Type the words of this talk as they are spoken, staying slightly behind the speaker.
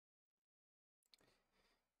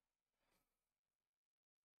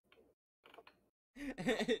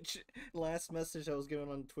Last message I was given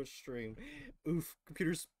on Twitch stream. Oof,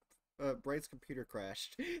 Bright's computer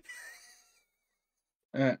crashed.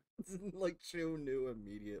 Like, Joe knew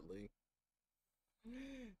immediately.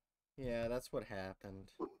 Yeah, that's what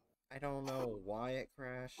happened. I don't know why it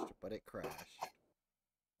crashed, but it crashed.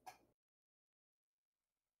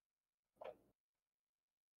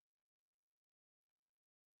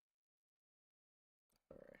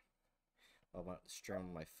 Alright. I want to stream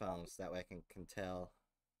on my phone so that way I can tell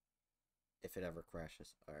if it ever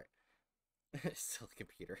crashes. Alright. Still the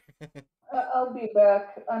computer. I'll be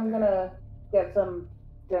back. I'm gonna get some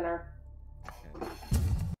dinner. Okay.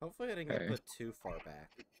 Hopefully I didn't get put too far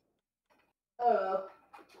back.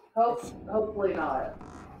 Hopefully not.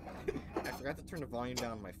 I forgot to turn the volume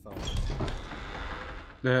down on my phone.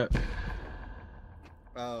 Yeah.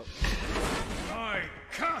 Oh. I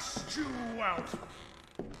cast you out!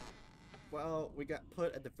 Well, we got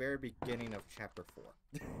put at the very beginning of chapter 4.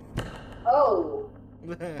 Oh!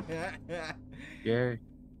 Yay.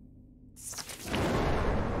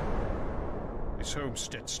 This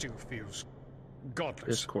homestead still feels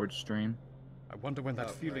godless. Discord stream. I wonder when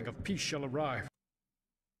that feeling of peace shall arrive.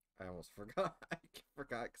 I almost forgot. I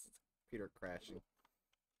forgot because it's computer crashing.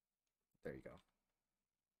 There you go.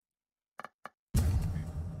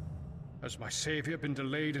 Has my savior been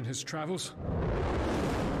delayed in his travels?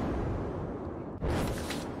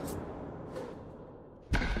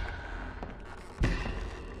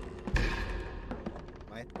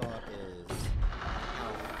 My thought is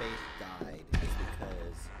how Faith died is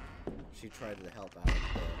because she tried to help out the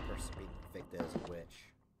person being convicted as a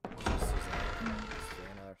witch.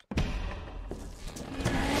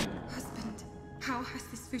 Husband, how has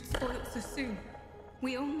this food spoiled so soon?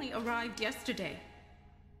 We only arrived yesterday.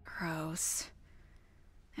 Gross.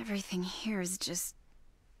 Everything here is just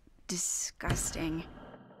disgusting.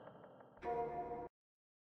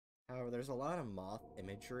 However, there's a lot of moth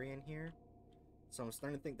imagery in here, so I'm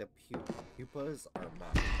starting to think that pupas are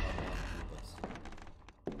moth pupas.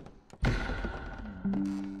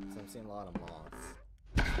 So I'm seeing a lot of moths.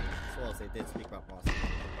 As well as they did speak about moths in the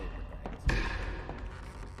paper things.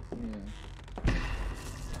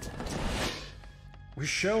 We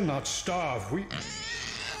shall not starve.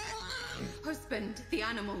 Husband, the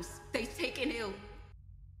animals, they've taken ill.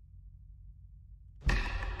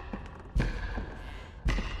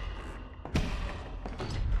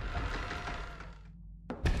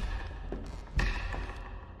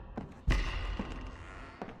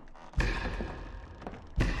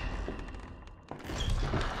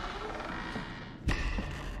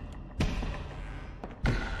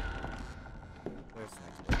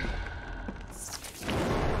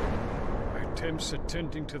 Attempts at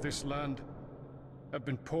tending to this land have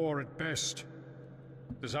been poor at best,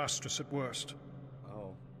 disastrous at worst.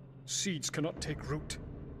 Oh. Seeds cannot take root,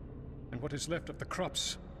 and what is left of the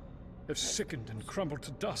crops have sickened and crumbled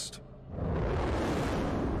to dust.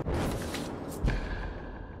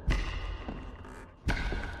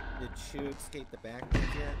 Did Shu escape the backwards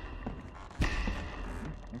yet?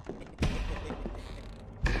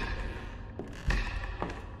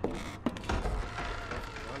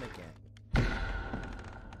 Run again.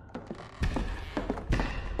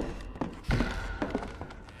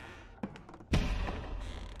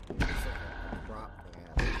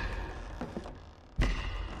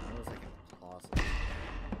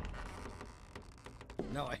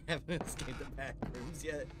 No, I haven't escaped the back rooms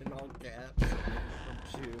yet, in all caps, from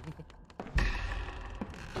Chew.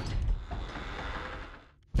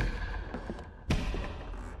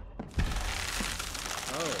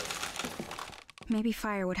 Oh. Maybe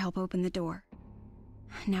fire would help open the door.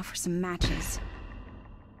 Now for some matches.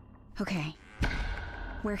 Okay.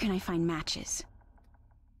 Where can I find matches?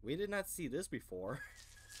 We did not see this before.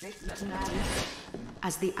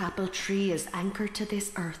 As the apple tree is anchored to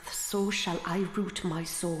this earth, so shall I root my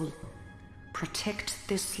soul. Protect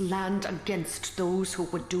this land against those who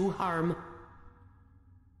would do harm.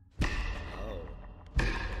 Oh.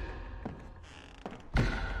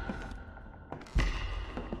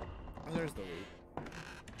 Oh, there's the loot.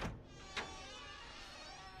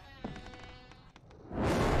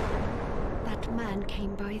 That man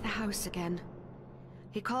came by the house again.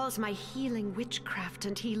 He calls my healing witchcraft,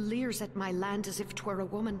 and he leers at my land as if 'twere a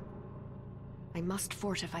woman. I must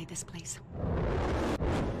fortify this place. I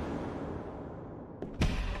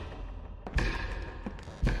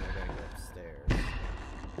gotta go upstairs.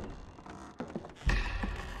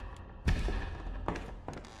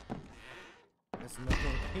 There's no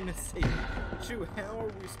thing to say. Chew, how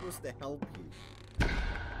are we supposed to help you?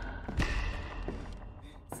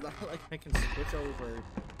 It's not like I can switch over,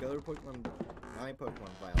 go to Pokemon, my Pokemon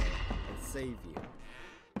Violet, and save you.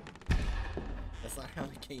 That's not how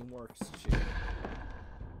the game works, shoot.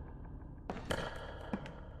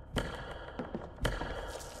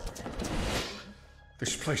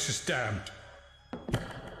 This place is damned.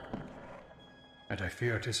 And I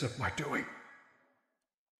fear it is of my doing.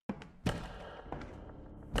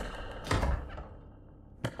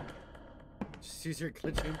 Just use your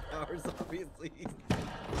glitching powers, obviously.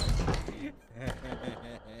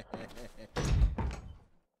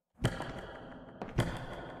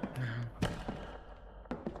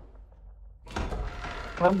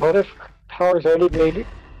 What if powers already made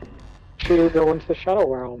to go into the Shadow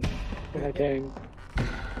Realm in that game?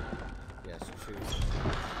 Yes, choose.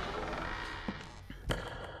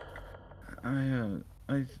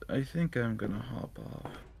 I think I'm gonna hop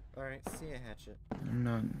off. Alright, see ya, Hatchet. I'm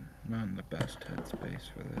not in the best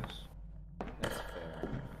headspace for this. That's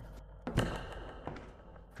fair.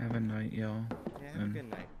 Have a night, y'all. Yeah, have a good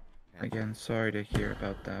night. Hatchet. Again, sorry to hear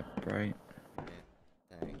about that, Bright.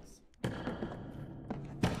 Yeah, thanks.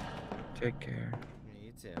 Take care. Yeah,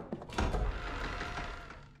 you too.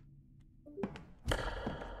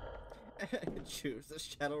 Choose. The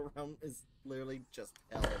Shadow Realm is literally just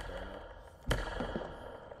hell eternal.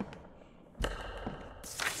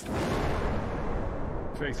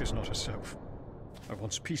 Faith is not herself. My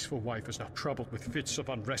once peaceful wife is now troubled with fits of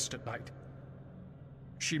unrest at night.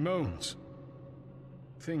 She moans.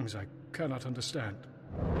 Things I cannot understand.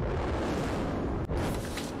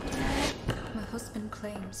 My husband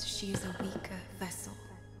claims she is a weaker vessel,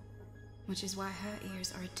 which is why her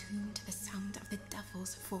ears are attuned to the sound of the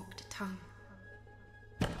devil's forked tongue.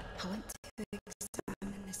 I went to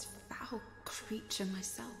examine this foul creature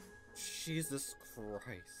myself. Jesus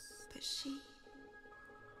Christ. But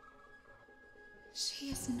she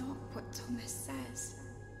is not what Thomas says.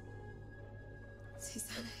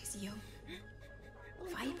 Susanna is young,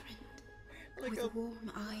 vibrant, with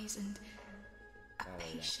warm eyes and a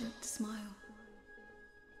patient smile.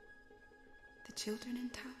 The children in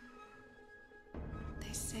town,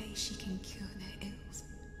 they say she can cure their ills.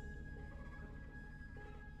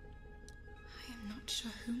 I am not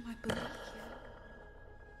sure whom I believe.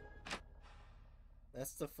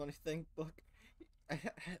 That's the funny thing, Book.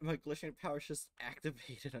 My glitching powers just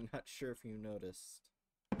activated. I'm not sure if you noticed.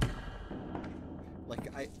 Like,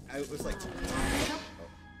 I was like... Oh.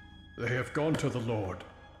 They have gone to the Lord.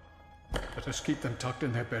 Let us keep them tucked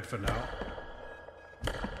in their bed for now.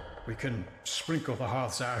 We can sprinkle the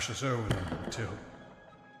hearth's ashes over them until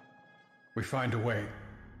we find a way.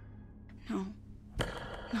 No,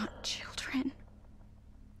 not children.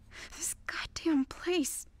 This goddamn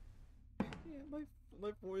place. Yeah,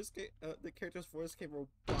 my voice came, the character's voice came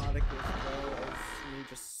robotic as well as me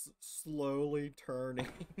just slowly turning.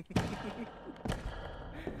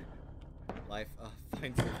 Life,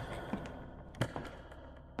 finds a way.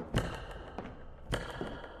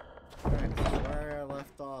 Alright, so where I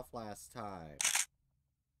left off last time.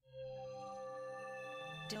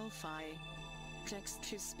 Delphi. Text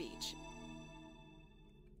to speech.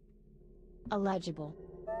 Illegible.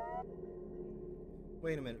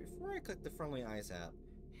 Wait a minute, before I click the Friendly Eyes app,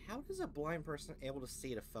 how is a blind person able to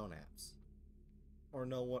see the phone apps? Or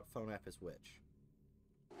know what phone app is which?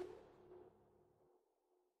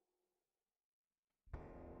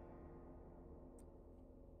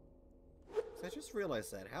 I just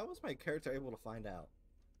realized that. How was my character able to find out?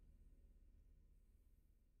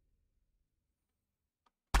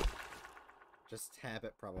 Just tab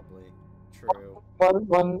it, probably. True.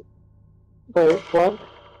 Wait, what?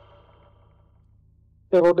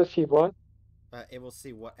 Able to see what? Able to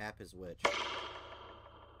see what app is which.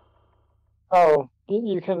 Oh,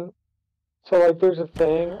 you can... So, like, there's a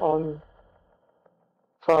thing on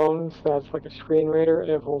phones that's like a screen reader,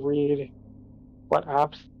 and it will read what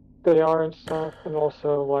apps they are and stuff, and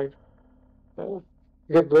also, like, you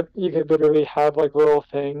could literally have, like, little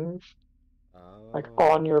things, like,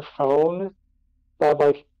 on your phone, that,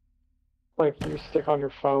 like, you stick on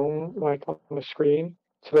your phone, like, on the screen,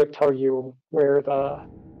 to, like, tell you where it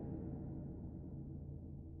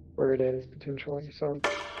is, potentially, so...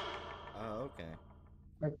 Oh, okay.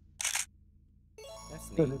 Like,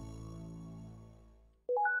 that's neat.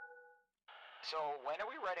 So, when are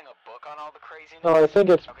we writing a book on all the craziness? No, I think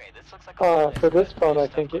it's, okay, this looks like for this phone, I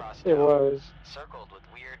think it was circled with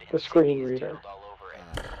weird the screen reader. all over it.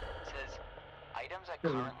 It says, items I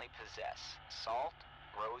currently possess, salt,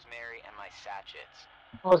 rosemary, and my sachets.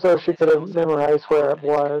 Also, she could have memorized where it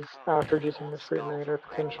was after using the screen reader,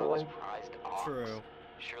 potentially. True.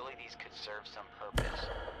 Surely these could serve some purpose.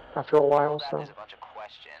 After a while, so. There's a bunch of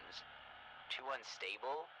questions. Too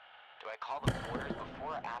unstable? Do I call the quarters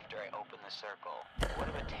before or after I open the circle? What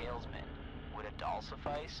of a talesman? Would a doll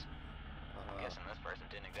suffice? I'm guessing this person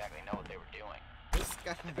didn't exactly know what they were doing. This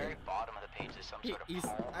guy. At the very bottom of the page is some sort of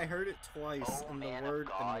poem. I heard it twice, Oh, and the man word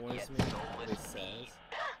of God, annoys yet me what soulless it says.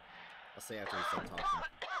 I'll say after you start talking.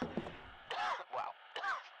 Wow.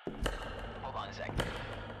 Hold on a second.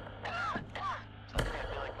 Suddenly I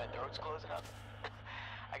feel like my throat's closing up.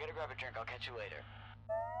 I gotta grab a drink. I'll catch you later.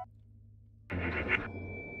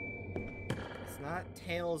 It's not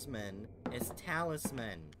talesman, it's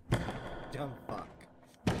talisman. Dumb fuck.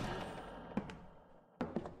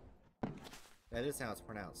 That is how it's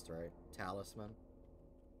pronounced, right? Talisman.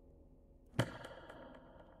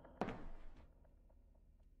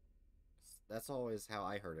 That's always how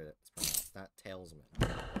I heard it. It's pronounced, not talesman.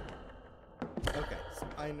 Okay, so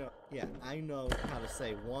I know. Yeah, I know how to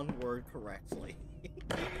say one word correctly.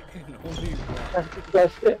 And only one.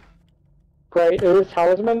 That's it. Right, it is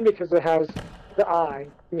talisman because it has the I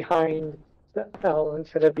behind the L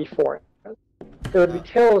instead of before it. It would be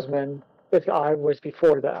talisman if the I was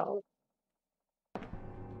before the L. I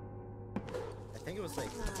think it was like.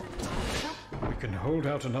 We can hold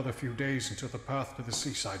out another few days until the path to the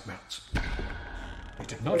seaside melts. We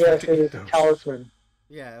did not Yes, have to it eat is those. talisman.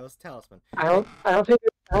 Yeah, it was talisman. I don't think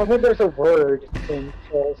there's a word in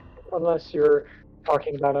talisman unless you're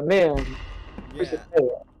talking about a man who's a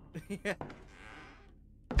tail. Yeah.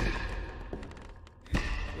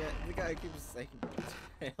 Yeah, the guy keeps saying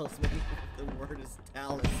talisman. The word is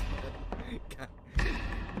talisman. God.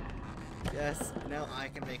 Yes, now I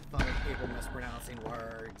can make fun of people mispronouncing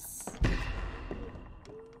words.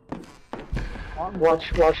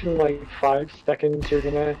 Watching like 5 seconds, you're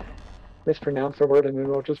gonna mispronounce a word and then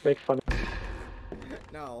we'll just make fun of it.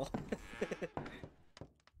 No.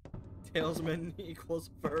 Talesman equals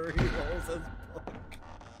furry rolls as book.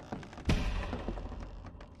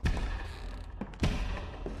 I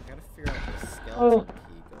gotta figure out where the skeleton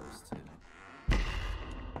key goes to.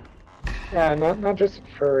 Yeah, not just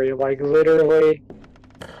furry, like literally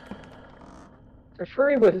a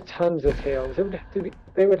furry with tons of tails. It would have to be,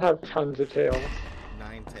 they would have tons of tails.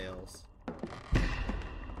 9 tails.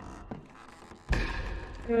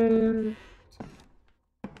 I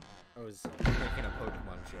was making a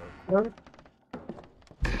Pokemon joke.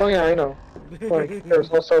 Oh yeah, I know. Like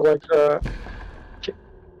there's also like the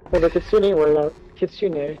Kitsune where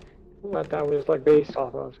Kitsune that was like based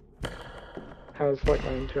off of has like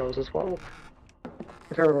 9 tails as well.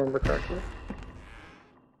 If I remember correctly.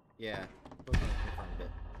 Yeah, Pokemon confirmed it.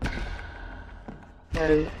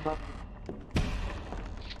 And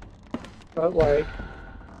but like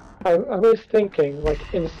I was thinking like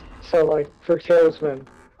so like for Talesman,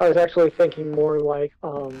 I was actually thinking more like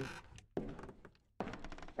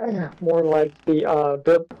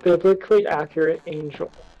the biblically accurate angel,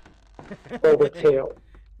 but with tail.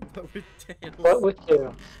 But with tails. But with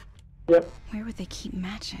tail. Yep. Where would they keep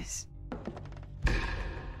matches? I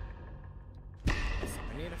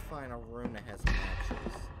need to find a room that has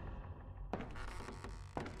matches.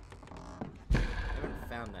 I haven't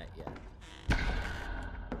found that yet.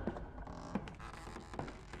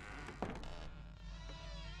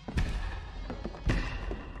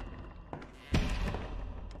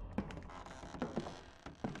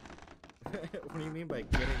 What do you mean by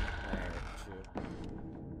getting there?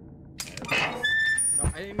 No,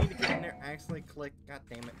 I didn't mean to get in there. I accidentally clicked. God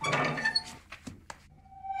damn it.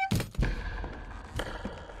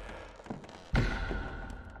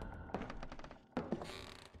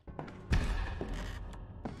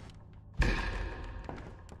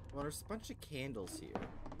 Well, there's a bunch of candles here.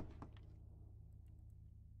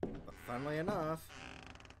 But funnily enough,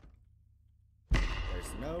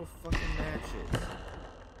 there's no fucking matches.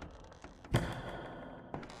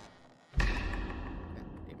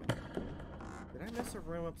 Did I miss a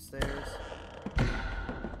room upstairs?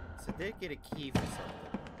 So I did get a key for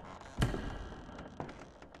something.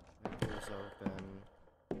 That door's open.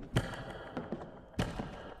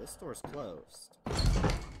 This door's closed. I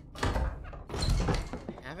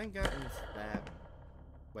haven't gotten that.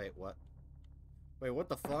 Wait, what? Wait, what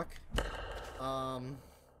the fuck?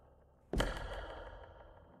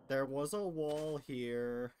 There was a wall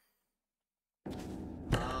here.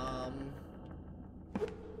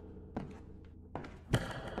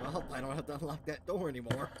 Well, I don't have to unlock that door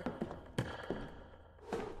anymore.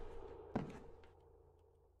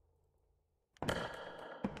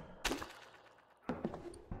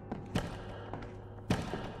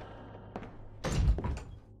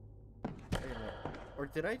 Wait a minute. Or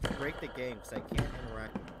did I break the game because I can't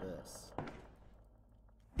interact with this?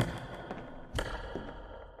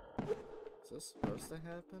 Is this supposed to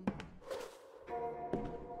happen?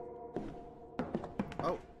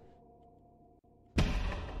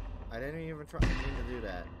 didn't even try to do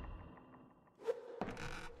that.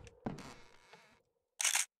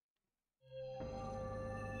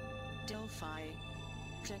 Delphi.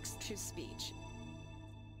 Text-to-speech.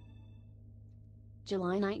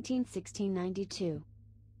 July 19, 1692.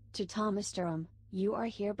 To Thomas Durham, you are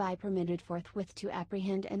hereby permitted forthwith to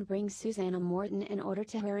apprehend and bring Susanna Morton in order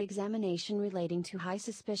to her examination relating to high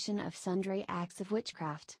suspicion of sundry acts of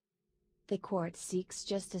witchcraft. The court seeks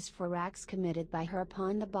justice for acts committed by her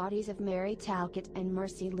upon the bodies of Mary Talcott and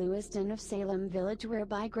Mercy Lewiston of Salem Village,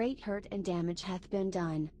 whereby great hurt and damage hath been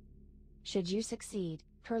done. Should you succeed,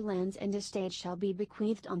 her lands and estate shall be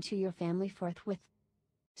bequeathed unto your family forthwith.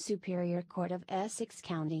 Superior Court of Essex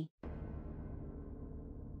County.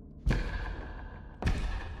 Should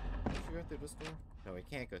we go through this door? No, we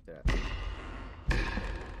can't go through that.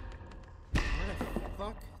 Where the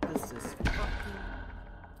fuck does this fucking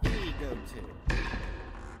key go to?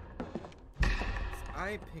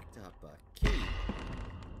 I picked up a key.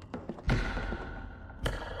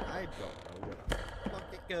 I don't know where the fuck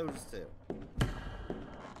it goes to.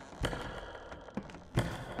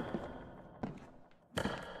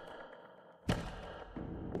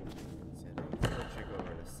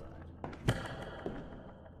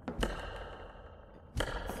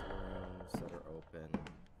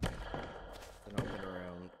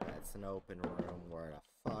 An open room. Where the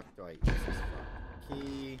fuck do I use this fucking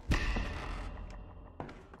key?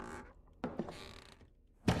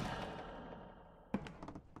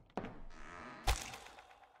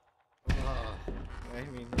 I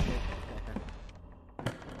mean,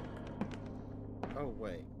 oh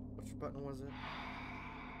wait, which button was it?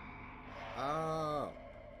 Oh,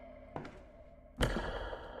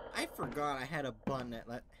 I forgot I had a button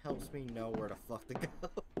that helps me know where the fuck to go.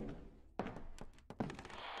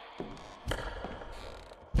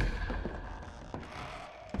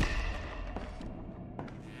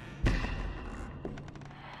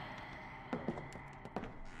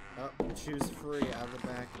 Choose free out of the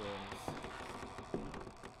back rooms.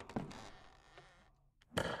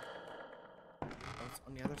 Oh, it's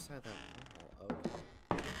on the other side of that wall.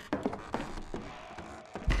 Okay.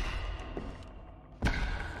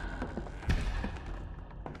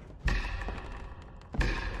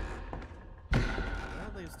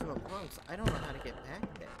 That leads to a bunk, so I don't know how to get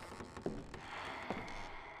back there.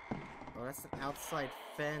 Oh, that's an outside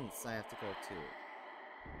fence I have to go to.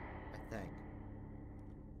 I think.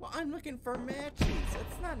 Well, I'm looking for matches.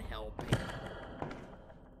 That's not helping.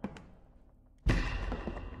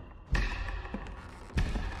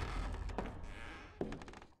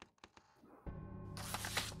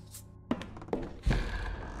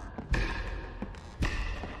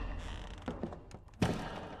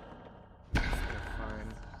 Fine.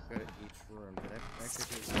 Go to each room. Did I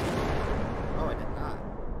actually do? Oh, I did not.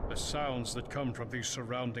 The sounds that come from these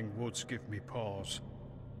surrounding woods give me pause.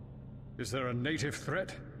 Is there a native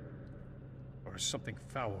threat? Or has something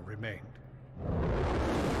foul remained?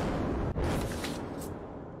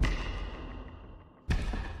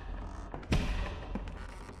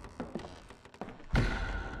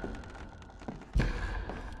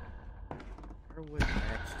 Where would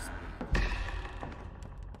matches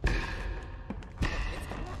be? It's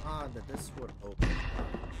kind of odd that this would open up.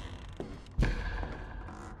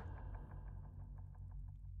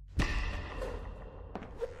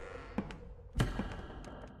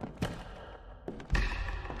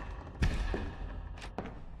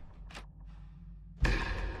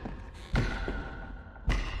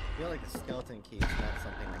 I feel like a skeleton key is not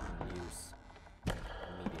something I can use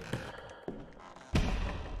immediately.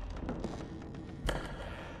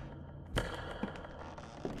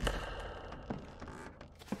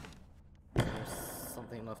 There's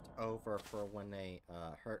something left over for when they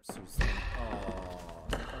hurt Susan. Oh,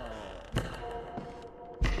 no.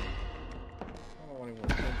 I don't even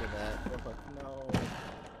think of that. But no.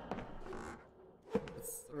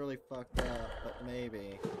 It's really fucked up, but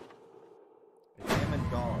maybe. Examine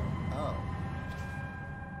doll. Oh.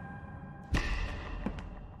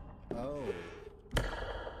 Oh.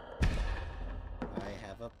 I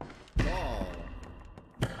have a doll.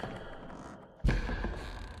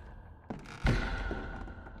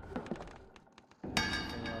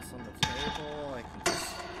 Anything else on the table? I can just...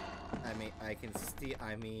 I can steal...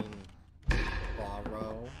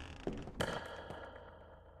 borrow.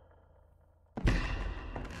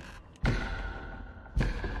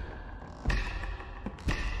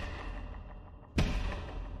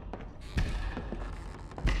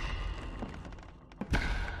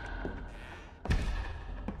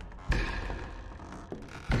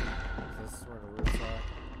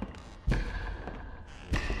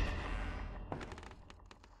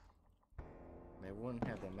 didn't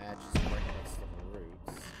have the matches right next to the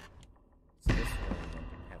roots. So this one would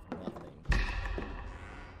have nothing.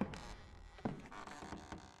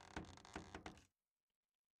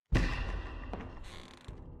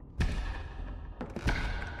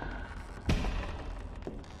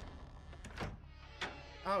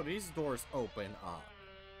 Oh, these doors open up.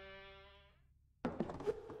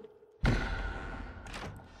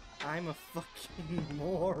 I'm a fucking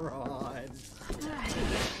moron.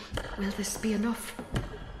 Will this be enough?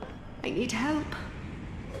 I need help.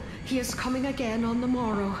 He is coming again on the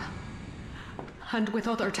morrow. And with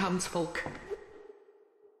other townsfolk.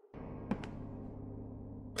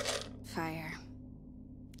 Fire.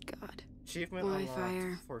 God. Achievement Why unlocked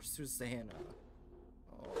fire? for Susanna.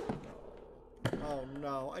 Oh no. Oh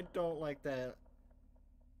no, I don't like that.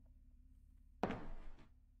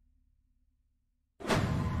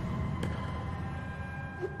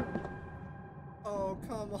 Oh,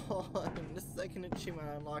 come on. The second achievement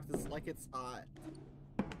unlocked is like it's hot.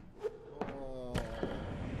 Oh.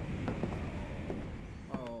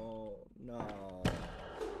 Oh no.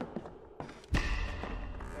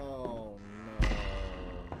 Oh no.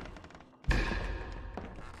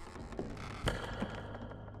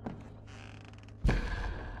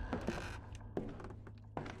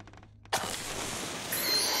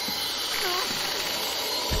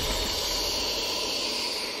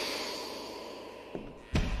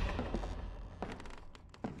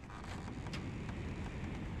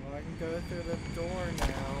 Well, I can go through the door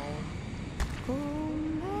now. O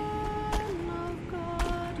man of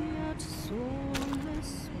God, yet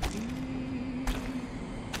soulless be.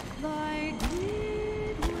 Thy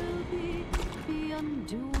deed will be the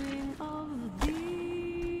undoing of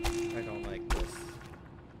thee. I don't like this.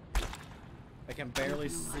 I can barely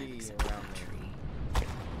see around me.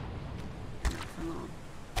 Come on.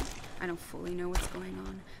 I don't fully know what's going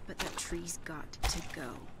on, but that tree's got to go.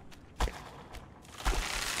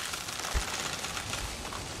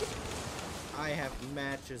 I have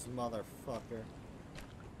matches, motherfucker.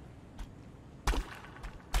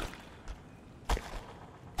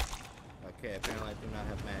 Okay, apparently I do not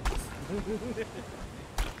have matches.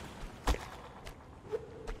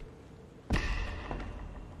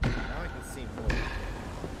 Now I can see more.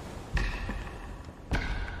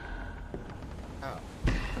 Oh.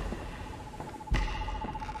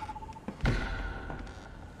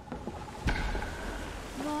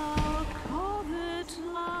 The covet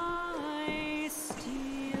lies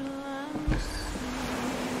still and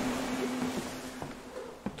sleep,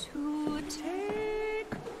 to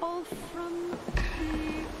take all from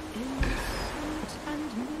the innocent and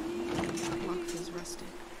me. Lock feels rusted.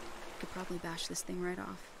 Could probably bash this thing right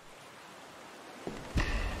off. I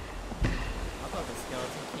thought the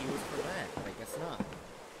skeleton key was for that, but I guess not.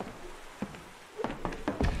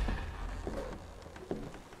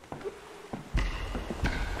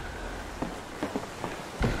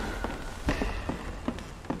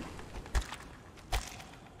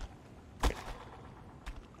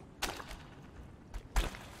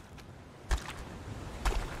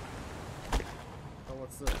 Oh,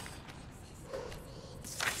 what's this?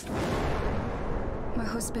 My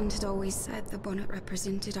husband had always said the bonnet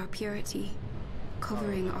represented our purity,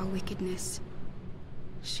 covering our wickedness.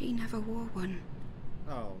 She never wore one.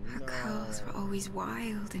 Oh, Her no. curls were always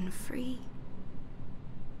wild and free.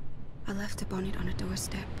 I left a bonnet on a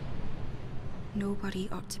doorstep. Nobody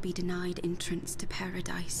ought to be denied entrance to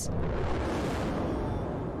paradise.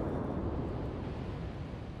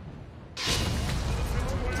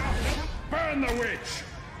 Burn the witch!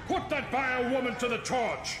 Put that vile woman to the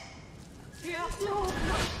torch! No.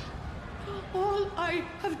 All I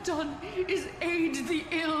have done is aid the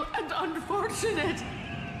ill and unfortunate.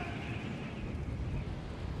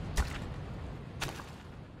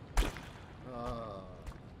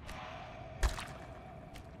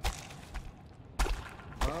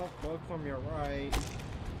 Well, Welcome, you're right.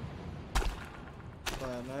 But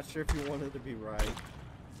I'm not sure if you wanted to be right.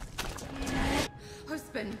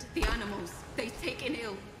 Husband, the animals, they've taken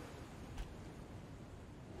ill.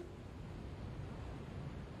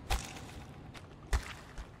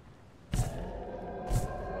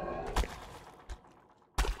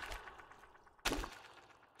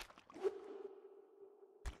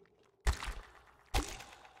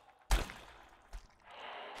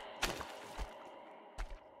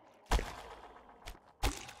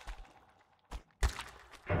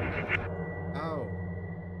 Oh.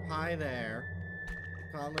 Hi there.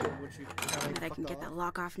 Conley, would you kindly Bet I can fuck get off? that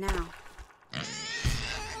lock off now.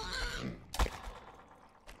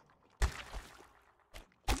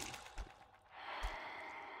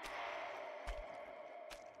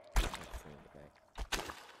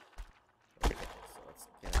 Okay, so let's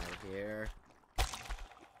here.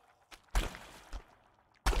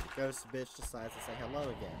 The ghost bitch decides to say hello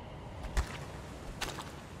again.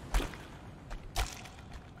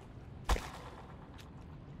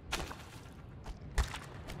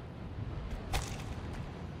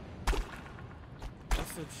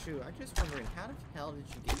 Also, shoot, I'm just wondering, how the hell did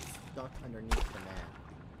you get stuck underneath the map?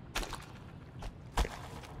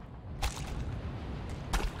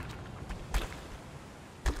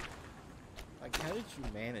 Like, how did you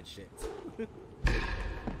manage it?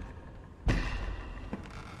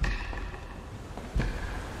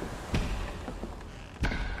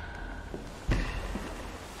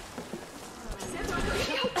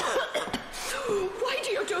 Why do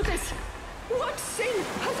you do this? What sin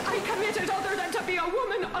has I committed other than to be a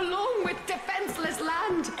woman alone with defenseless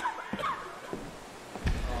land?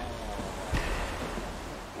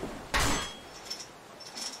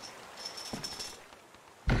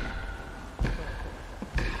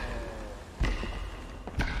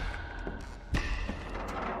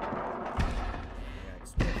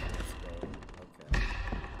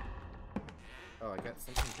 Oh, I got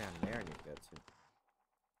something down there I need to go to.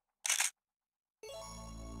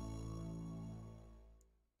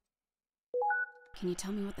 Can you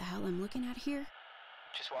tell me what the hell I'm looking at here?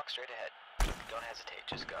 Just walk straight ahead. Don't hesitate,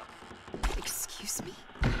 just go. Excuse me?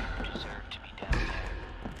 You deserve to be down there.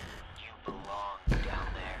 You belong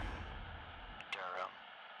down there. Durham.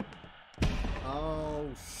 Oh,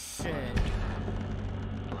 shit.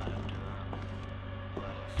 Blood of Durham.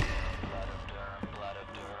 Blood of Durham. Blood of Durham. Blood of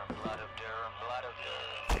Durham. Blood of Durham. Blood of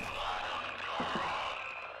Durham.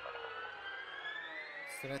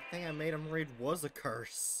 So that thing I made him read was a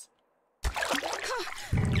curse.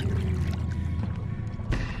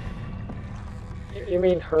 You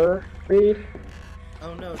mean her, Reed?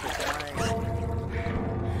 Oh no, the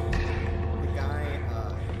guy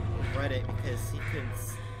read it because he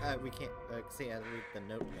couldn't, we can't, see, I read the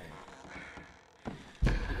note now.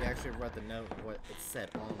 He actually read the note, what it said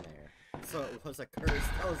on there. So it was a curse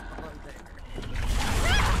that was on there.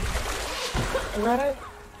 Read it?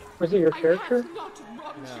 Was it your character? No,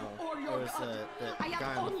 it was the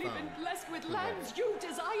guy on the phone. Been blessed with lands you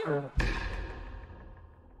desire.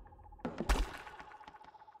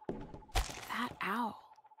 That owl.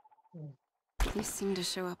 You seem to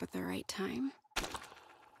show up at the right time.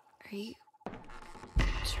 Are you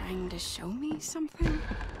trying to show me something?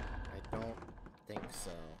 I don't think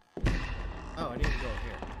so. Oh, I need to go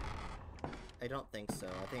here. I don't think so.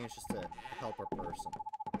 I think it's just a helper person.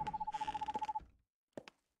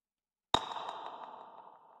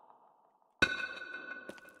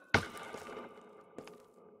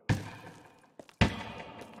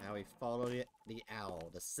 Now we follow the owl,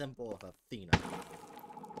 the symbol of Athena.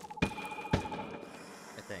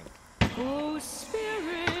 I think. Oh,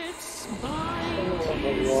 spirits, and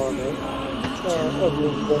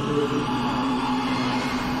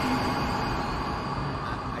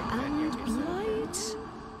blight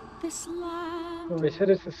this land. They said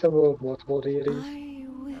it's a symbol of multiple deities. I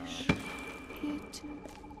wish it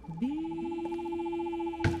be.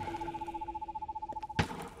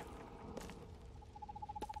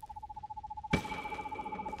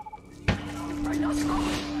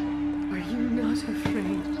 Are you not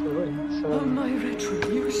afraid of my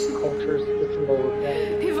retribution? Cultures, the symbol of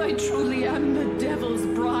that. If I truly am the devil's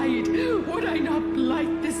bride, would I not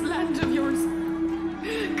blight this land of yours?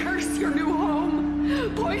 Curse your new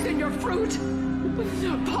home, poison your fruit,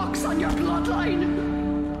 pox on your bloodline.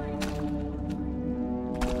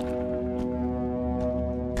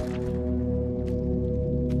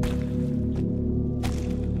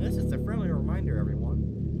 This is a friendly reminder, everyone.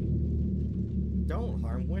 Don't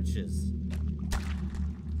harm witches.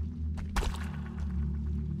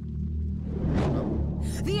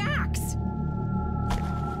 The axe!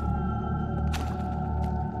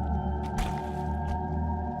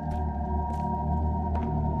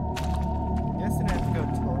 Guess I have to go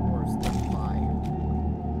towards the fire.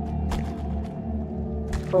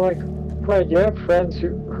 But like, right, you have friends who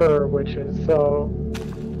are witches, so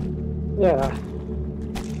yeah.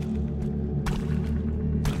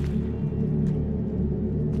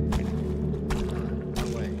 No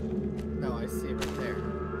way. No, I see it right there.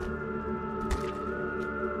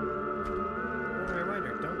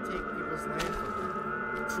 Reminder, don't take people's land from them.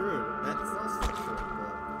 True, that's also true,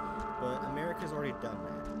 but America's already done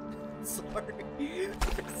that. Sorry.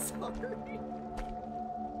 Sorry.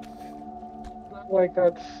 Like,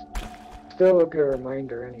 that's still a good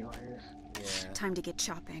reminder anyways. Yeah. Time to get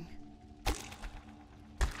chopping.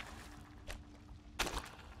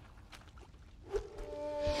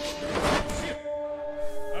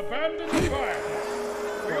 Abandon the fire!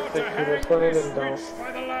 We We are to take to this hang way, this then don't. witch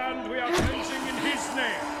by the land we are cleansing in his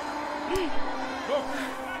name. Look,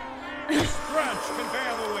 this branch can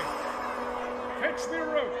bear the weight. Fetch me a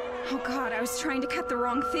rope. Oh god, I was trying to cut the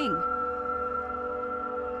wrong thing.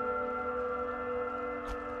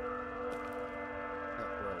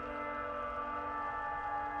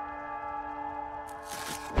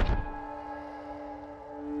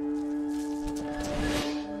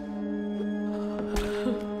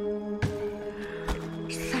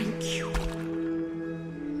 Thank you.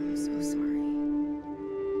 I'm so sorry.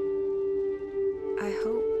 I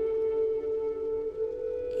hope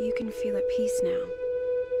you can feel at peace now.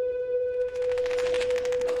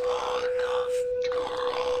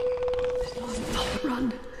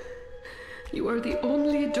 Run. You are the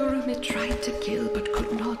only Durham it tried to kill but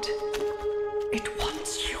could not. It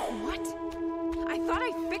wants you. What? I thought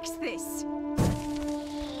I fixed this.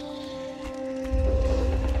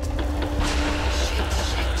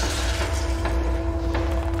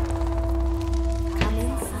 Come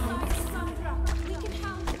inside. Sandra, we can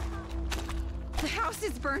help. The house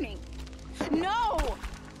is burning. No!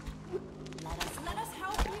 Let us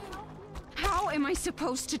help you. How am I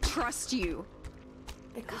supposed to trust you?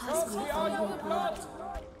 Because we are your blood.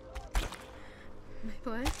 My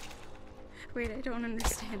blood? Wait, I don't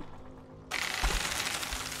understand.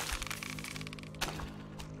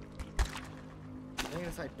 The thing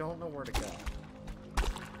is, I don't know where to go.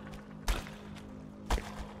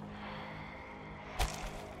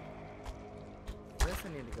 I guess I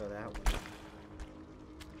need to go that way.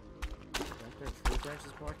 Aren't there tree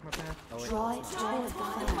branches blocking my path? Oh, wait, Draw that's it not.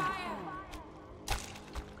 toward the fire.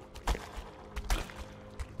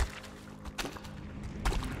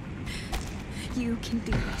 You can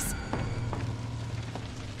do this.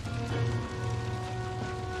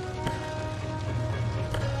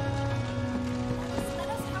 Let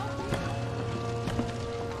us help you.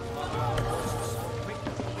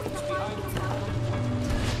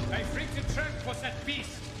 I freaked a trap was that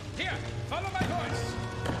beast. Here, follow my voice.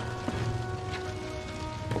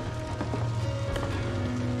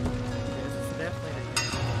 This is definitely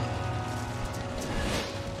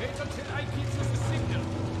Wait until I give you the signal.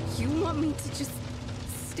 You want me to just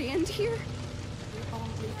stand here?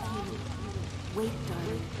 Wait,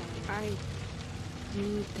 darling. I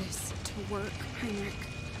need this to work, Heinrich.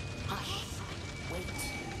 Hush. Wait.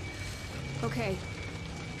 Okay.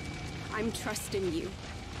 I'm trusting you.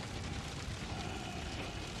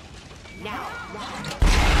 Now.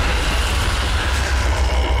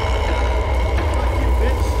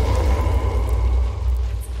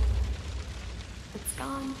 It's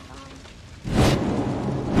gone.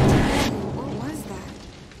 What was that?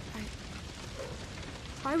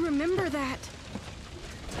 I remember that.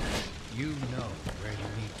 You know where you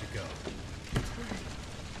need to go.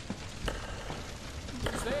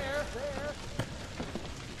 It's there.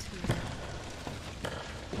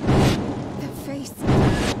 That face.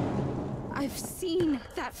 I've seen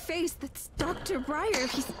that face. That's Dr. Breyer.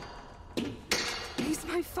 He's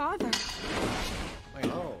my father. Wait,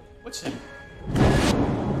 Oh. what's that?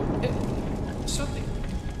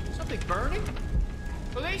 Something burning?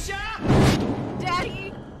 Alicia!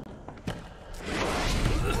 Daddy!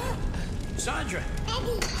 Sandra!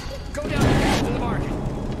 Go down the path to the market.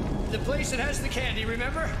 The place that has the candy,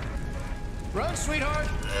 remember? Run, sweetheart!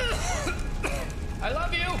 I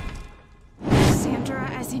love you! Sandra,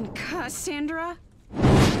 as in Cassandra? Oh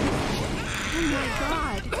my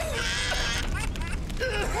god.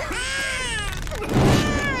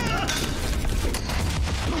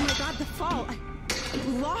 Oh my god, the fall. I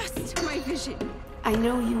lost my vision. I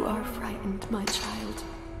know you are frightened, my child,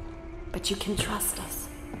 but you can trust us.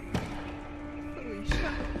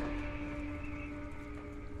 Felicia.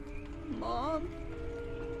 Mom.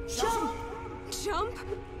 Jump! Jump?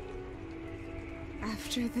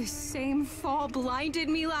 After this same fall blinded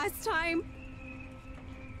me last time?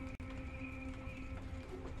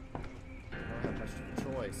 I don't have much of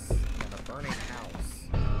a choice. In a burning house.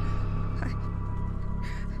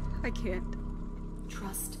 I can't.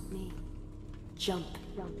 Trust me. Jump.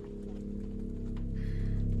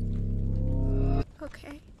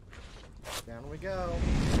 Okay. Down we go.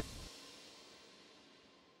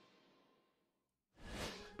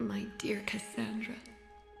 My dear Cassandra,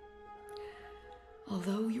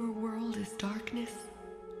 although your world is darkness,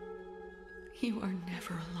 you are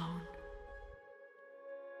never alone.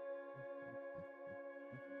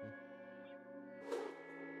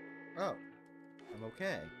 Oh. I'm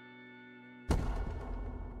okay.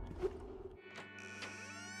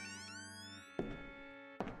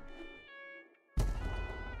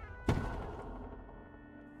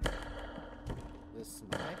 This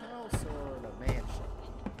my house or the mansion?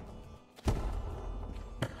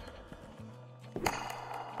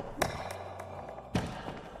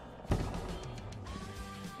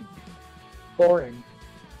 exploring.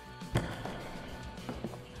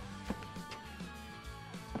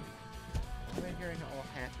 Why am I hearing all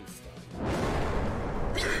happy stuff?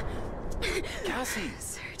 Cassie!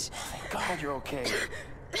 Thank God you're okay.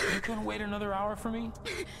 You couldn't wait another hour for me?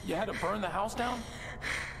 You had to burn the house down?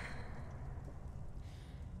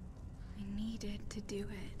 I needed to do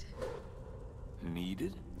it.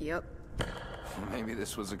 Needed? Yep. Maybe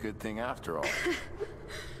this was a good thing after all.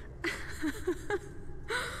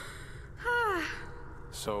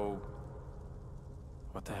 So,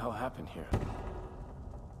 what the hell happened here?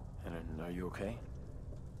 And are you okay?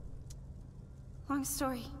 Long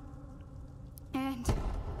story. And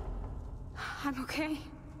I'm okay.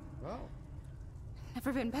 Wow.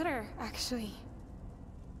 Never been better, actually.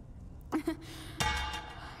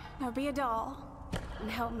 Now be a doll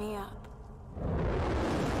and help me up.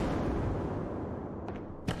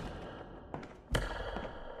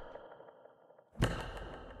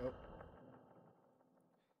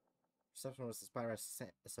 Reception was inspired by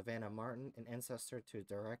Savannah Martin, an ancestor to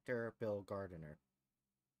director Bill Gardner.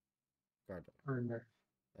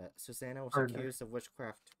 Susanna was accused of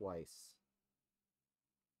witchcraft twice.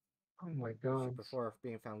 Oh my God. Before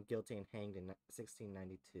being found guilty and hanged in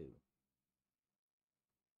 1692.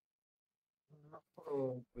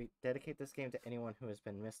 Oh. We dedicate this game to anyone who has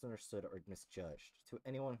been misunderstood or misjudged, to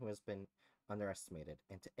anyone who has been underestimated,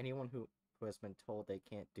 and to anyone who has been told they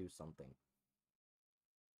can't do something.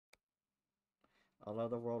 Although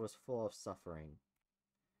the world is full of suffering,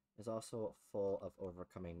 it is also full of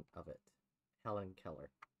overcoming of it. Helen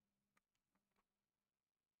Keller.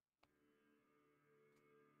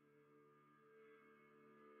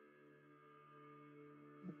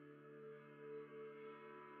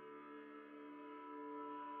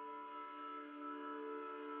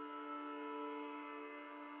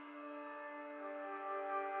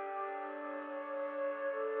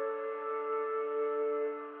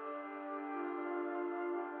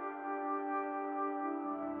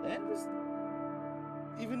 That was,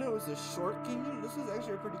 even though it was a short game, this was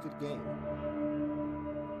actually a pretty good game.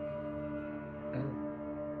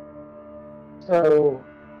 So,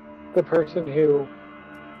 the person who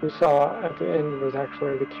we saw at the end was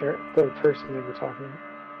actually the person they were talking.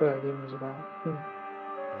 The game was about. Yeah.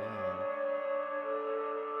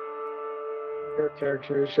 Their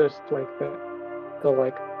character is just like the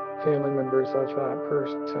like family members of that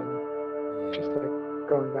person, just like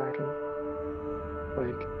going back and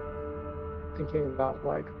like thinking about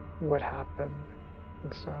like what happened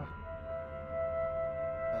and stuff.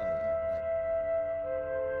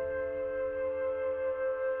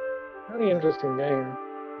 Really interesting game.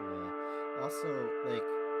 Yeah. Also, like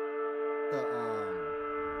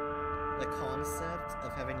the concept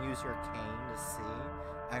of having to use your cane to see,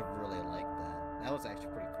 I really like that. That was actually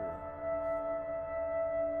pretty cool.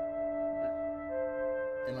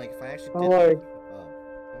 And like, if I actually did like,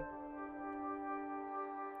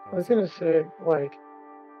 I was gonna say, like,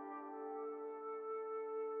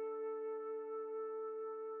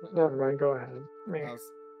 never mind. Go ahead.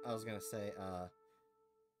 I was gonna say,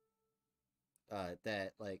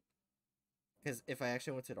 that like, because if I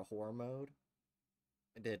actually went to the horror mode,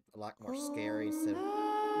 it did a lot more scary. So,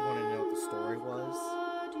 wanted to know what the story was.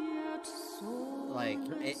 Like,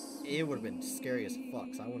 it would have been scary as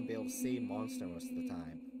fuck. So I wouldn't be able to see monster most of the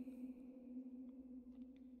time.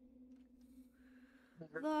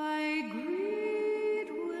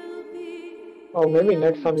 Oh, maybe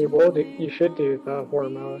next time you should do the horror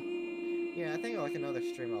mode. Yeah, I think like another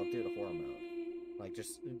stream I'll do the horror mode. Like,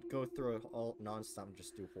 just go through it all non-stop and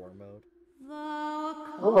just do horror mode.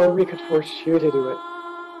 Or we could force you to do it.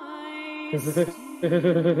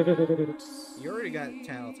 You already got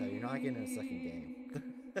Channel Tell. You're not getting a second game.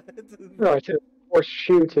 No, I said force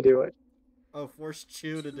you to do it. Oh, force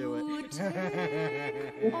Chew to do it.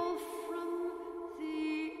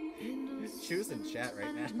 Chew's in chat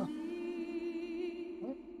right now.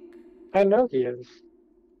 I know he is.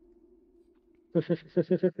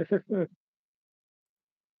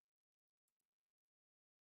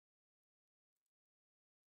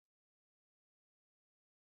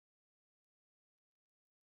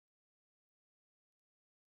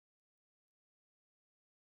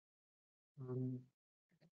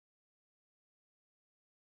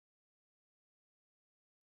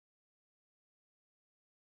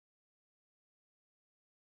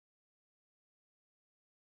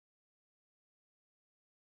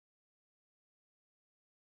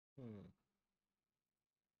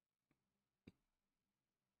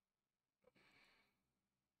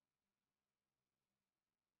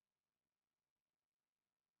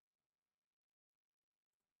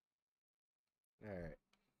 Alright.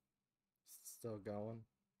 Still going?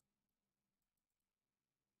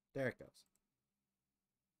 There it goes.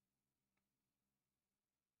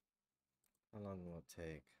 How long will it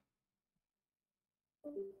take?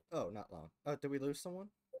 Oh, not long. Oh, did we lose someone?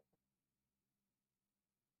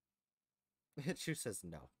 Hitchu says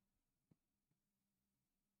no.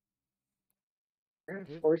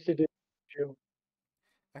 Forced to do.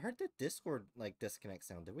 I heard the Discord like disconnect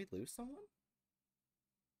sound. Did we lose someone?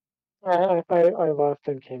 I left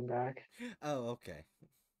and came back. Oh, okay.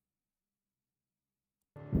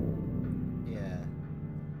 Yeah.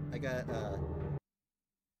 I got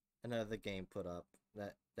another game put up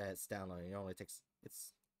that's downloading. It only takes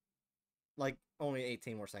it's like only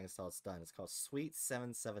 18 more seconds till it's done. It's called Sweet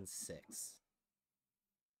 776.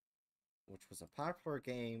 Which was a popular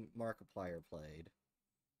game Markiplier played.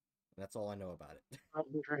 And that's all I know about it.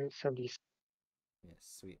 176. Yes,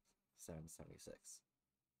 Sweet 776.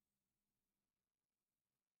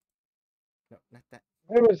 No, not that.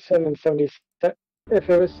 It was 776. If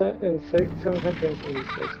it was set in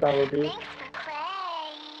 776, that would be.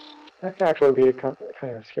 That could actually be a kind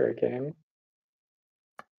of scary game.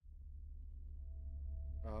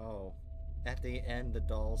 Oh. At the end, the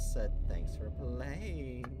doll said, "Thanks for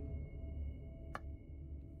playing."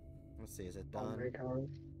 Let's see, is it done? Oh my god.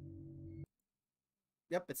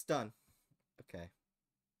 Yep, it's done. Okay.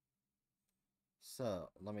 So,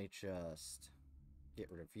 let me just get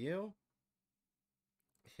rid of you.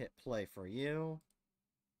 Hit play for you.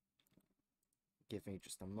 Give me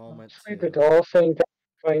just a moment to... The doll saying that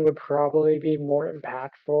playing would probably be more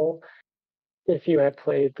impactful if you had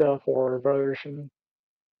played the horror version.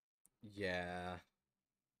 Yeah.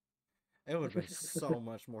 It would have been so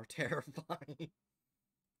much more terrifying.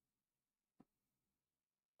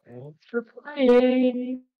 Thanks for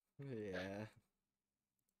playing! Yeah.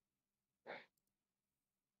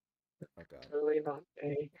 Oh god. Really not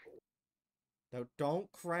a... No,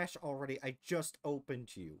 don't crash already. I just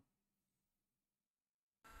opened you.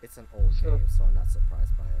 It's an old game, so I'm not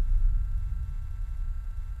surprised by it.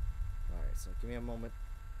 Alright, so give me a moment,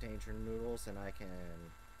 Danger Noodles, and I can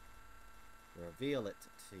reveal it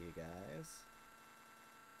to you guys.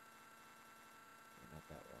 Not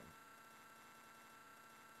that one.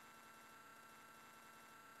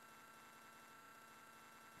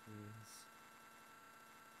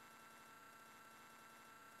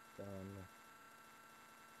 Done.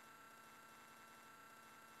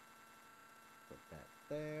 Put that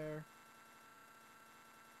there.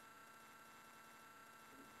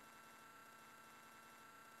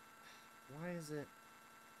 Why is it?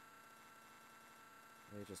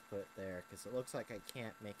 Let me just put it there, because it looks like I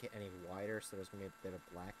can't make it any wider, so there's going to be a bit of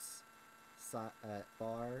black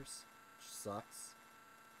bars, which sucks.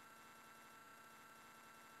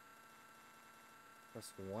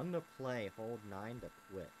 Press 1 to play, hold 9 to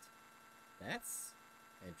quit. That's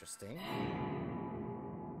interesting.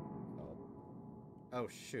 Oh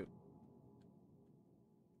shoot.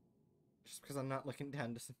 Just because I'm not looking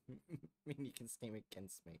down doesn't mean you can scheme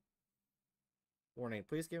against me. Warning,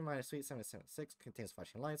 please keep in mind a Sweet 776 contains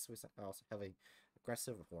flashing lights, we also heavily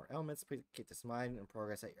aggressive with more elements. Please keep this in mind and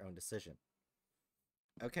progress at your own decision.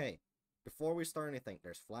 Okay, before we start anything,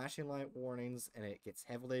 there's flashing light warnings and it gets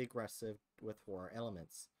heavily aggressive with horror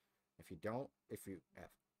elements.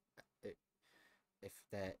 If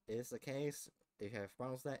that is the case, if you have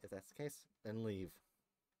problems with that, if that's the case, then leave.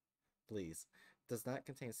 Please. Does not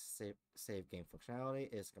contain save game functionality.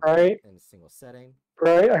 Is complete in a single setting.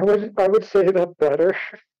 Right, I would say that better.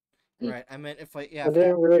 Right, I meant if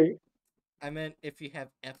I meant if you have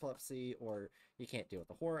epilepsy or you can't deal with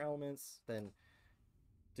the horror elements, then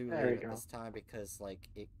do leave it this time because like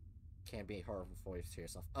it can be harmful for you to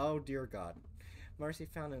yourself. Oh dear God. Marcy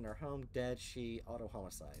found in her home dead, she auto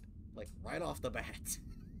homicide. Like right off the bat.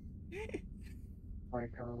 My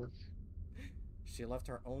God. She left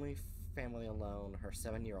her only family alone, her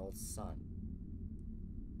 7-year-old son.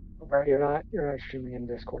 Right, you're not streaming in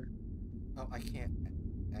Discord. Oh, I can't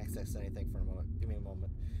access anything for a moment. Give me a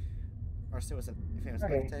moment. Marcy was a famous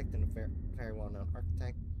architect and a very well-known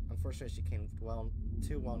architect. Unfortunately, she became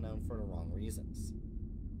too well-known for the wrong reasons.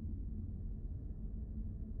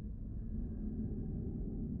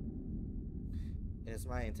 It is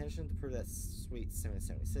my intention to prove that Sweet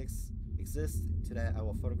 776 exists. Today, I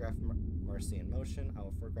will photograph Marcy in motion. I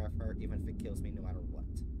will photograph her even if it kills me no matter what.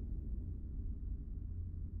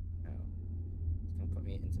 Now, it's going to put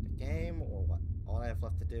me into the game, or what? All I have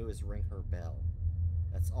left to do is ring her bell.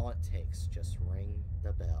 That's all it takes. Just ring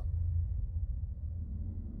the bell.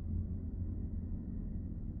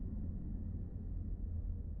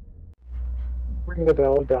 Ring the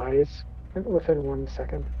bell dies within 1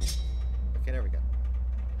 second. Okay, there we go.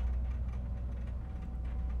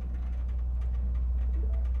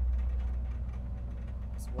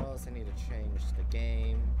 Unless I need to change the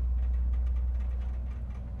game.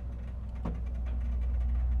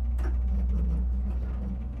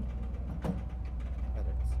 Oh, there it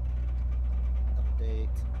is.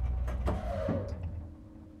 Update.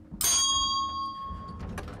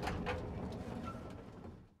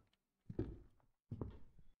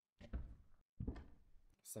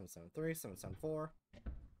 773, 774.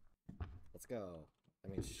 Let's go. I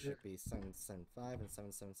mean, it should be 775 and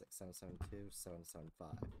 776, 772,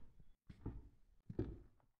 775.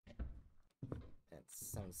 And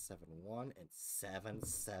 771 and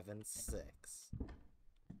 776.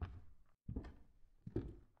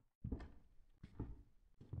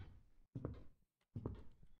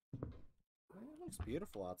 It looks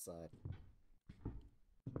beautiful outside.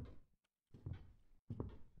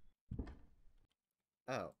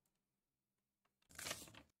 Oh.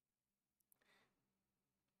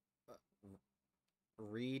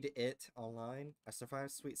 Read it online. I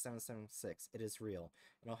survived Suite 776. It is real.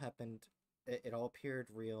 It all happened. It all appeared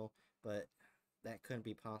real, but that couldn't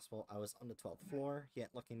be possible. I was on the 12th floor,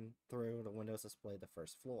 yet looking through the windows displayed the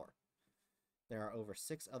first floor. There are over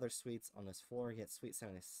 6 other suites on this floor, yet Suite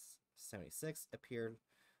 76 appeared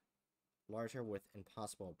larger with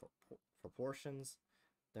impossible proportions.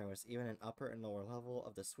 There was even an upper and lower level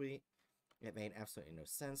of the suite. It made absolutely no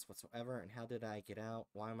sense whatsoever, and how did I get out?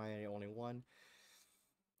 Why am I the only one?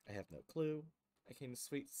 I have no clue. I came to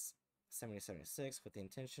Suite 7076 with the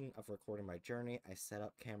intention of recording my journey. I set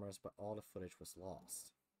up cameras, but all the footage was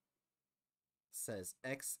lost. Says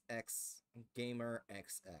XX Gamer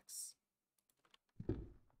XX.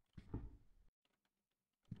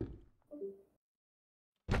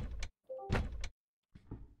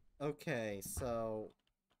 Okay, so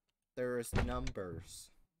there's numbers.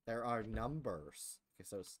 There are numbers. Okay,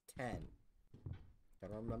 so it's 10.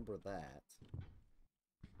 Gotta remember that.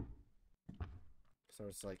 So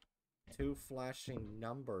it's like 2 flashing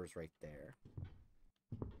numbers right there.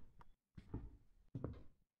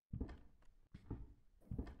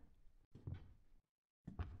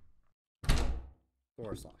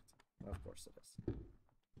 Door's locked. Of course it is.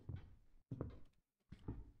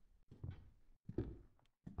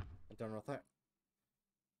 I don't know if that...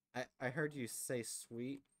 I heard you say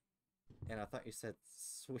sweet, and I thought you said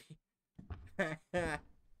sweet.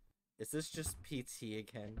 Is this just PT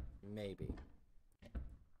again? Maybe.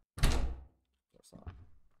 Door's locked.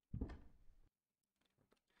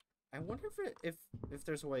 I wonder if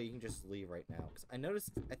there's a way you can just leave right now, because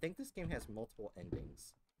I think this game has multiple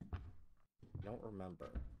endings. I don't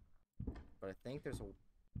remember, but I think if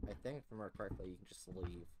I remember correctly, you can just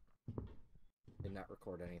leave and not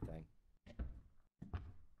record anything.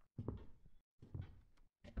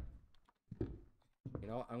 You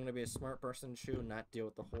know, I'm gonna be a smart person, Chew, and not deal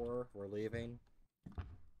with the horror. We're leaving.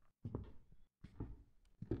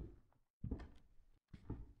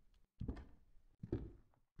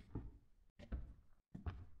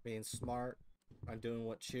 Being smart, I'm doing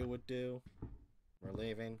what Chew would do. We're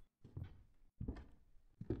leaving.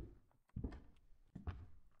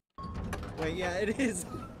 Wait, yeah, it is.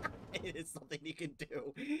 It is something you can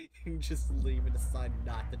do. You can just leave and decide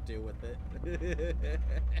not to do with it.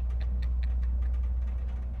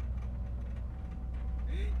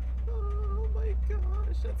 Oh my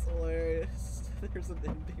gosh, that's hilarious. There's an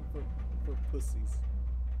ending for pussies.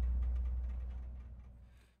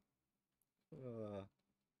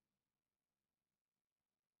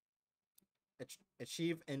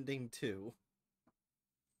 Achieve ending 2.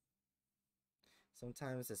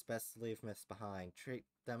 Sometimes it's best to leave myths behind. Treat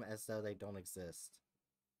them as though they don't exist.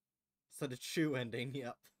 So the true ending,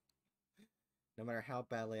 yep. No matter how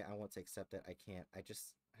badly I want to accept it, I can't. I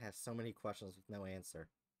just have so many questions with no answer.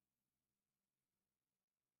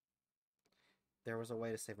 There was a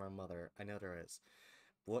way to save my mother. I know there is.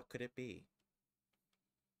 What could it be?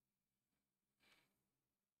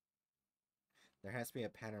 There has to be a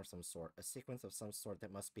pattern of some sort. A sequence of some sort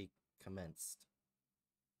that must be commenced.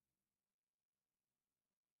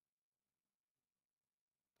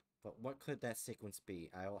 But what could that sequence be?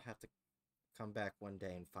 I will have to come back one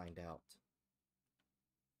day and find out.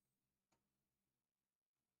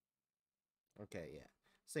 Okay, yeah.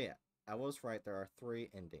 So yeah, I was right. There are 3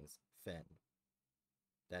 endings. Finn.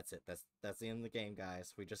 That's it. That's the end of the game,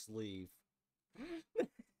 guys. We just leave.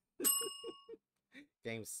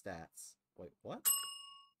 Game stats. Wait, what?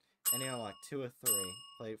 Ending on like 2 of 3.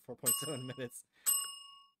 Played 4.7 minutes.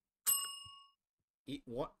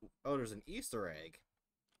 What? Oh, there's an Easter egg.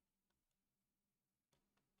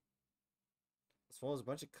 As well as a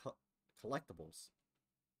bunch of collectibles.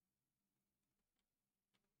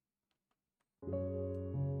 If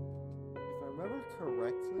I remember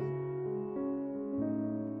correctly,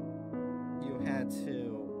 you had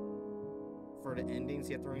to, for the endings,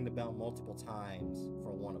 you have to ring the bell multiple times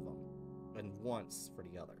for one of them, and once for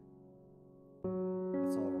the other.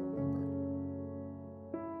 That's all I remember.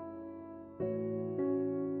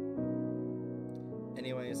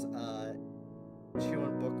 Anyways,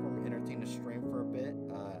 chewing bookworm entertained the stream for a bit.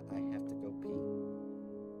 I have to go pee.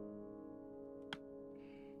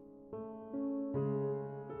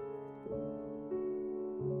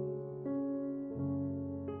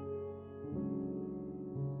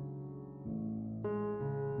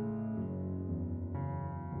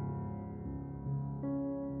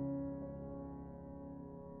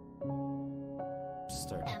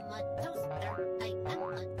 Stir.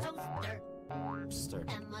 Stir.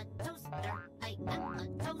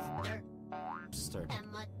 Stir.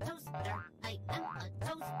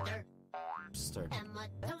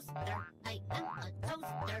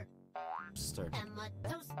 Stir. Stir.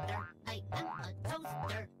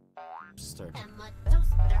 Stir.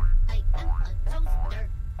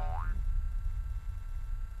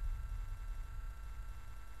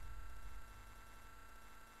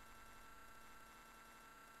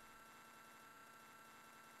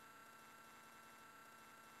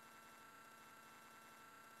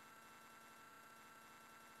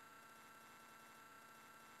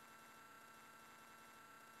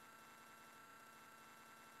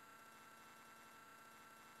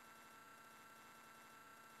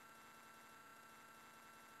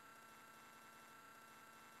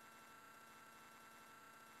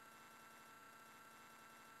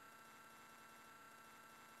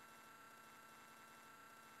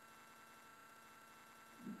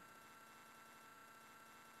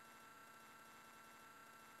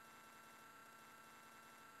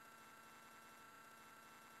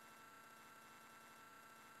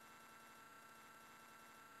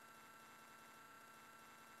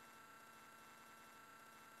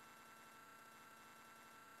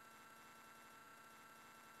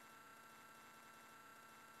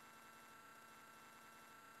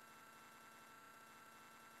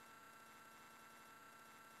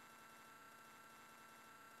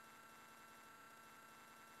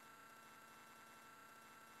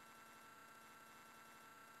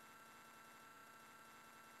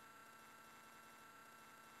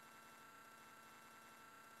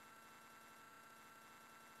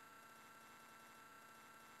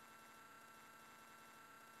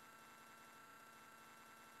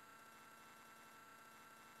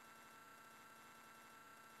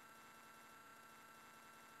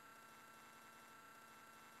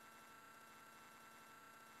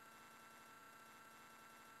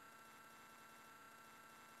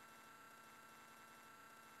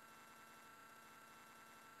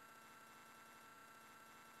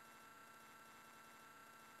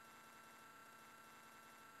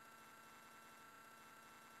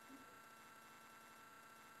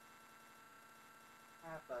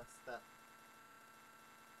 Stuff.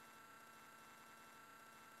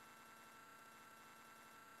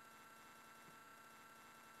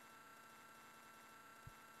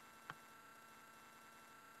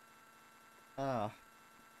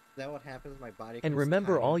 Is that what happens? My body. And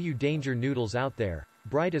remember all you danger noodles out there,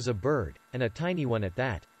 bright as a bird, and a tiny one at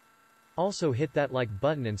that. Also hit that like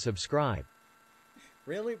button and subscribe.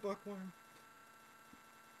 Really, Bookworm?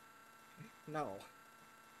 No.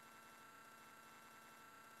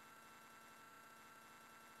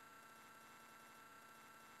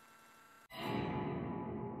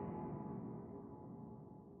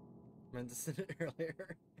 Meant to send it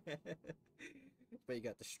earlier, but you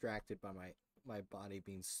got distracted by my body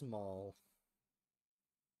being small.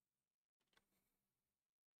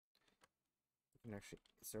 You can actually,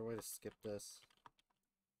 is there a way to skip this?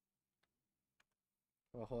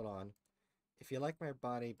 Well, hold on. If you like my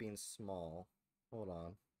body being small, hold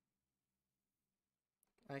on.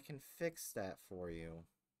 I can fix that for you.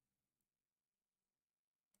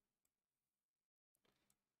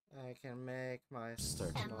 I can make my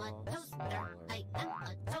small smaller.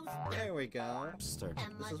 There we go. Stir.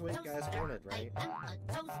 This is what you guys wanted, right?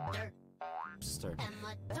 Stir.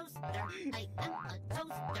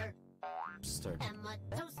 Stir.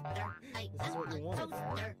 This is what you wanted,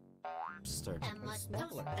 right? Stir. And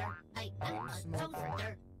smaller. Aim smoke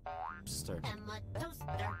right. Stir.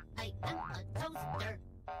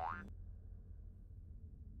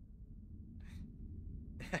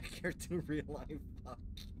 Accurate to real life. Fuck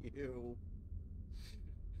you.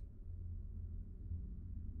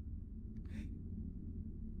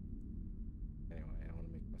 Anyway, I want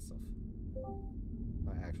to make myself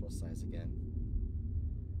my actual size again.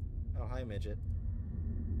 Oh, hi, midget.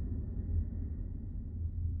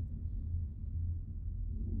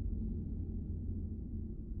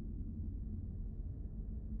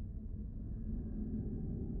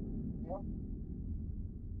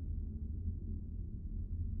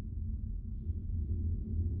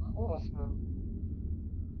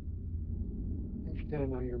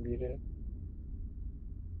 you're muted.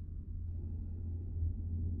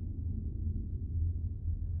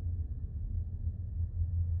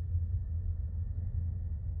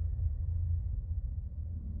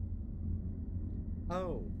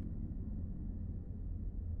 Oh.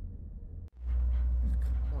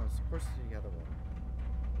 Come on, it's supposed to be the other one.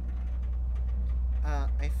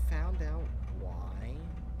 I found out why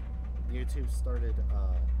YouTube started,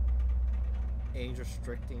 age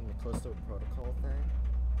restricting the Callisto Protocol thing.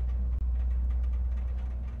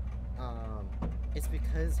 It's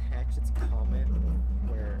because Hatchet's comment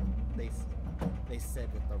where they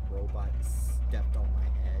said that the robot stepped on my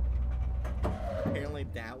head. Apparently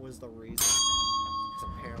that was the reason. Because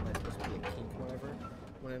apparently it's supposed to be a kink or whatever.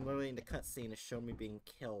 When literally in the cutscene it showed me being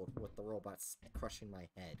killed with the robots crushing my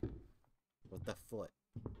head. With the foot.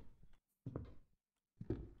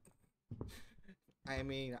 I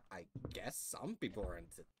mean, I guess some people are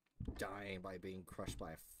into dying by being crushed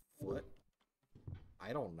by a foot.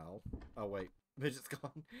 I don't know. Oh wait, Midget's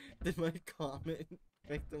gone. Did my comment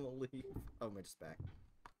make them leave? Oh, Midget's back.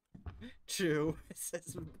 True. It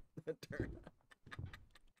says turn.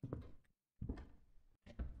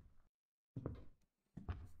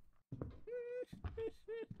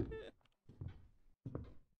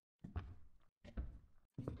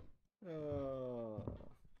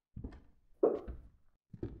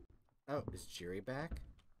 Oh, is Jerry back?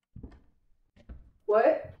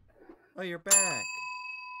 What? Oh, you're back.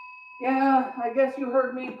 Yeah, I guess you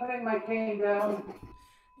heard me putting my cane down.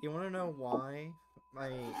 You want to know why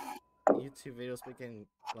my YouTube videos begin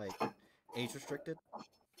like age restricted?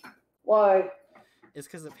 Why? It's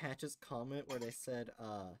because of Hatch's comment where they said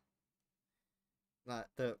that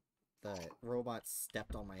the robot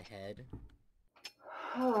stepped on my head.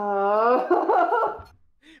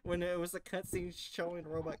 When it was a cutscene showing the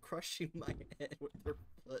robot crushing my head with their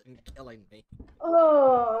foot and killing me.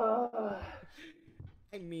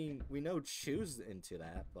 I mean, we know Chu's into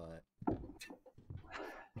that, but...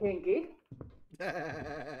 Kinky?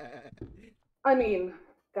 I mean,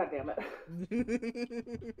 goddammit.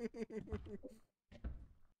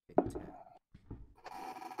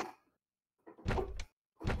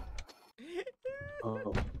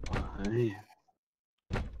 Oh, why?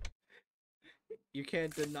 You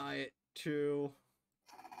can't deny it, Chu.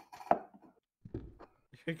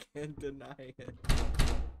 You can't deny it.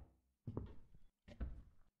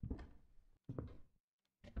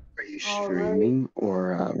 Are you streaming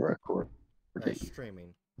or recording?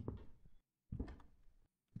 Streaming.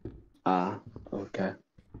 Ah, okay.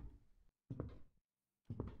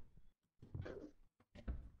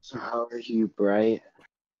 So how are you, Bright?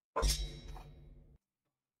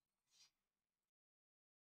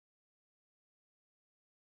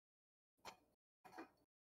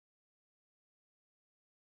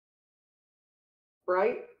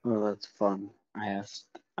 Right? Well, that's fun. I asked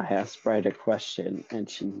Bright a question and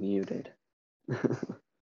she muted.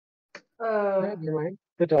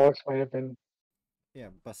 The dogs might have been. Yeah,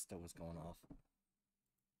 Busta was going off.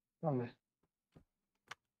 Oh.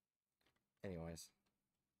 Anyways.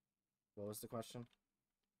 What was the question?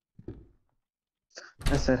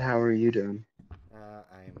 I said, how are you doing?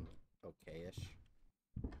 I'm okay-ish.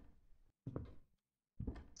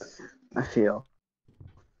 I feel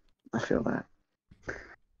that.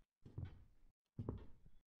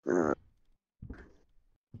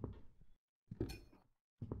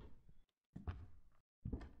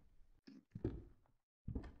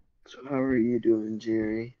 So how are you doing,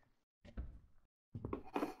 Jerry?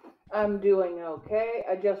 I'm doing okay.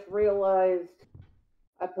 I just realized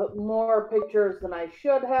I put more pictures than I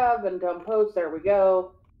should have and don't post. There we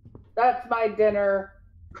go. That's my dinner.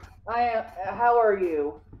 How are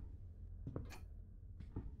you?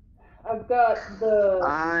 I've got the...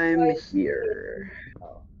 I'm here.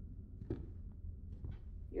 Oh.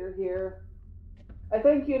 You're here. I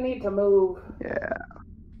think you need to move. Yeah.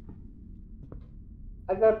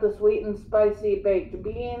 I got the sweet and spicy baked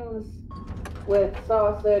beans with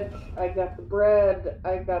sausage. I got the bread.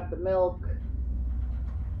 I got the milk.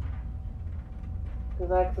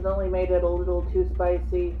 Because I accidentally made it a little too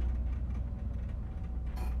spicy.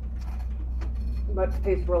 But it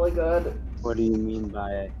tastes really good. What do you mean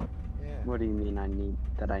by Yeah. What do you mean I need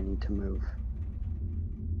to move?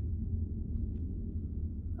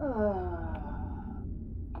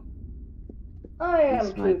 I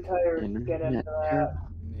am too tired to get into that.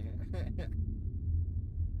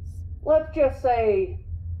 Let's just say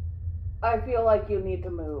I feel like you need to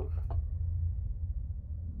move.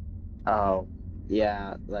 Oh,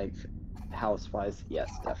 yeah, like house-wise, yes,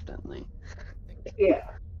 definitely. Yeah.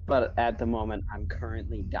 But at the moment, I'm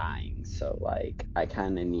currently dying, so like I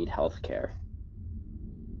kind of need healthcare.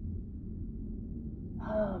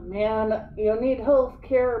 Oh man, you need health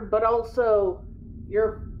care, but also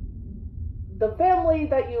the family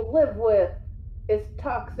that you live with is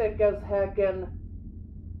toxic as heck, and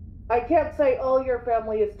I can't say all your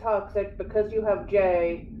family is toxic because you have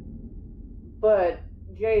Jay, but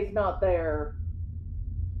Jay's not there.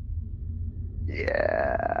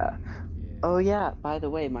 Yeah. Oh yeah, by the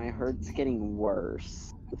way, my hurt's getting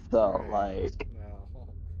worse. So, like... No.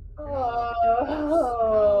 You're not allowed to get worse. You're not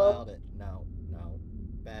allowed it. No.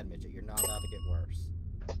 Bad midget, you're not allowed to get worse.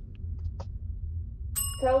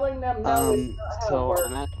 Telling them no is not how it So works.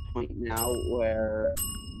 I'm at the point now where,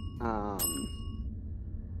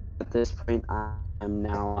 at this point, I'm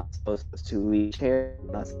now not supposed to leave chair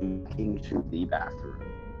unless I'm walking to the bathroom.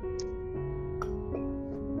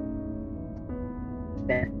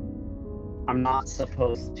 Then I'm not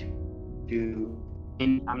supposed to do.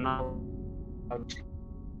 I'm not.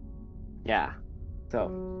 Yeah. So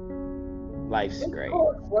life's great.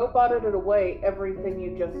 Roboted it away everything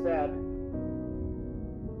you just said.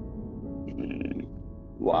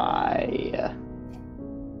 Why?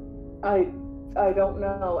 I don't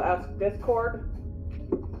know. Ask Discord.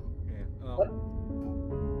 Yeah.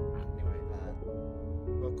 Anyway,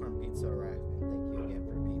 Popcorn Pizza arrived, and thank you again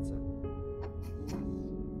for the pizza.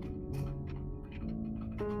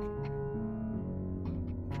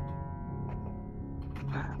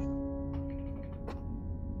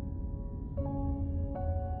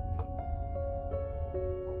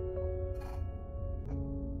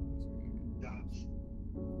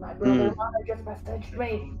 My brother Lana just messaged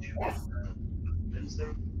me. Yes.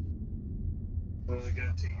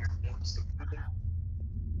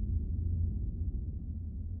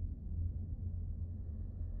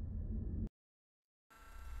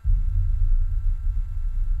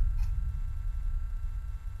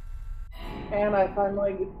 And I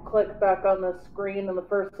finally click back on the screen, and the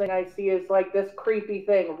first thing I see is like this creepy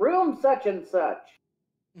thing, room such and such.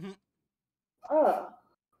 Oh.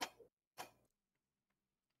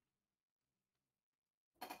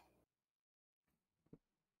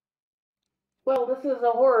 Well, this is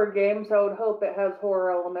a horror game, so I would hope it has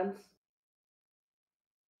horror elements.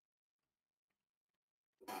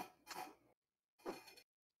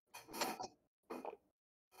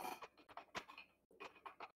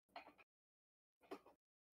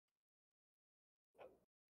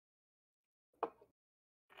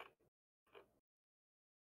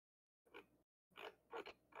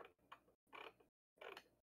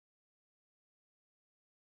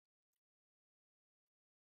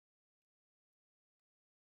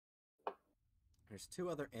 There's 2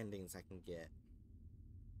 other endings I can get.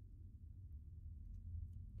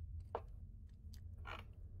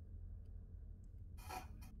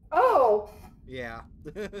 Oh! Yeah.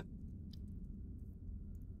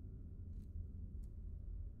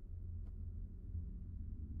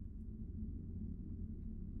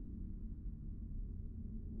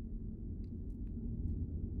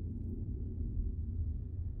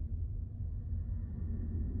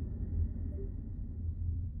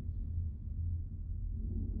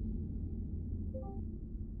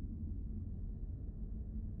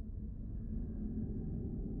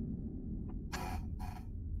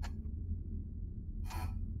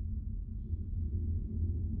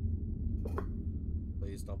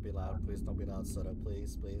 Please don't be loud. Please don't be loud, Soto.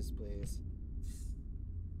 Please.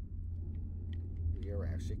 You're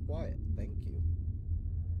actually quiet. Thank you.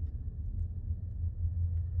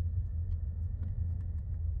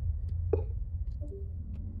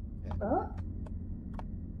 Okay. Huh?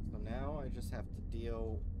 So now I just have to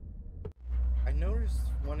deal... I noticed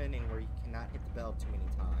one ending where you cannot hit the bell too many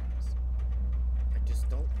times. I just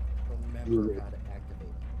don't remember how to activate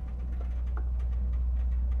it.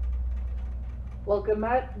 Welcome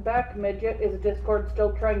back, midget. Is Discord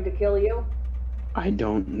still trying to kill you? I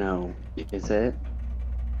don't know. Is it?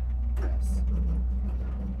 Yes.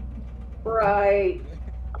 Right.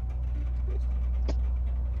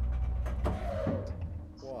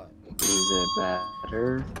 What? Is it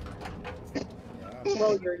better? Yeah.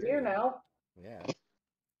 Well, you're here now. Yeah.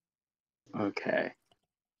 Okay.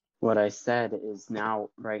 What I said is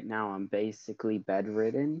right now, I'm basically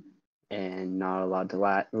bedridden and not allowed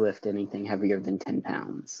to lift anything heavier than 10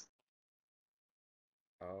 pounds.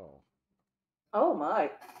 Oh. Oh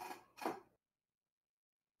my.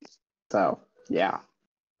 So, yeah.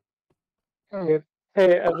 Okay.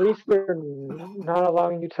 Hey, at least they're not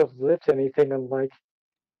allowing you to lift anything unlike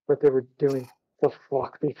what they were doing the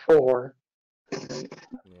fuck before.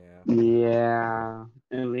 Yeah. Yeah.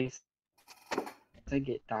 At least I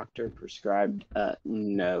get doctor prescribed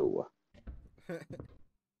no.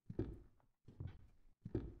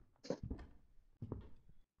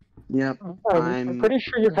 Yep, I'm pretty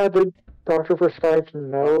sure you had the doctor prescribed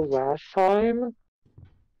no last time.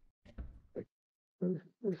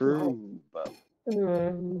 True, but...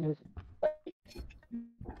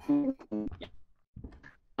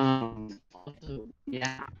 Also,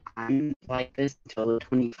 yeah, I'm like this until the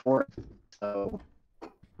 24th, so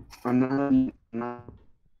I'm not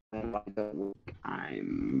like a week.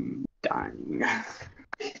 I'm dying.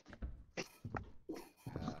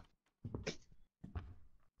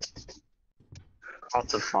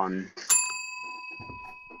 Lots of fun.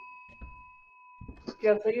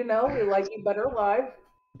 Just so you know, we like you better live.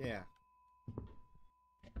 Yeah.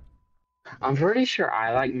 I'm pretty sure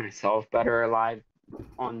I like myself better alive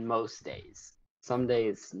on most days. Some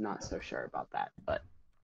days, not so sure about that, but...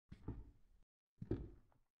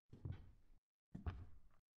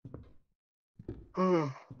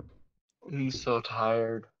 I'm so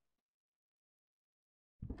tired.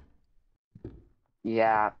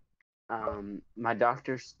 Yeah, my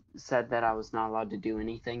doctor said that I was not allowed to do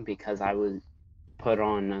anything because I was put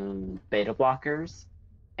on beta blockers.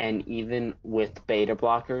 And even with beta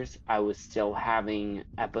blockers, I was still having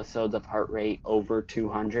episodes of heart rate over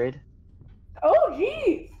 200. Oh,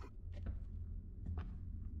 jeez!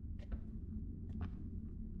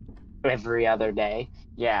 Every other day.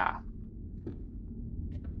 Yeah.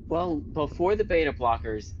 Well, before the beta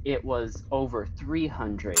blockers, it was over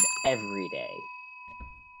 300 every day.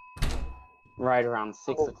 Right around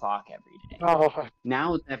 6 o'clock every day. Oh.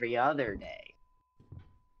 Now it's every other day.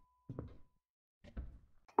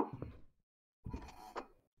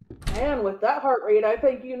 Man, with that heart rate, I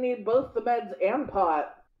think you need both the meds and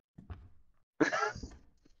pot.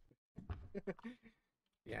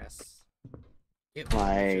 Yes.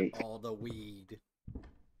 Like, all the weed.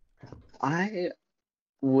 I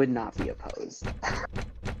would not be opposed.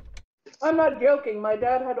 I'm not joking. My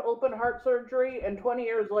dad had open heart surgery, and 20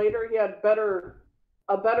 years later, he had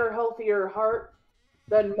a better, healthier heart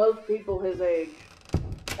than most people his age.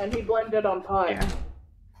 And he blamed it on pot.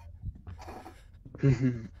 Yeah.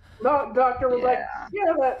 Doctor was like,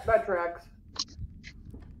 yeah, that tracks.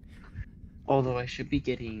 Although I should be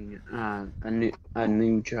getting a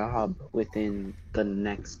new job within the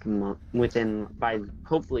next month,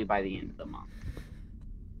 hopefully by the end of the month.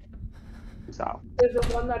 So is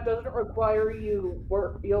it one that doesn't require you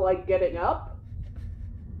like getting up?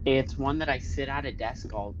 It's one that I can sit at a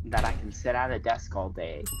desk all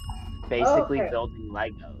day, basically building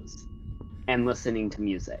Legos and listening to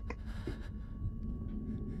music.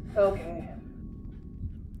 Okay.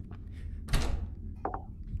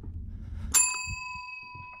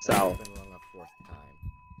 So,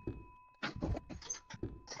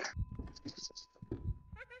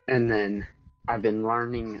 and then I've been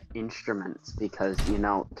learning instruments because,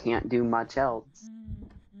 can't do much else.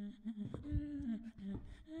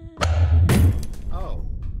 Oh.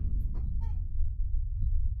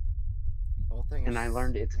 And I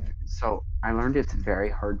learned it's very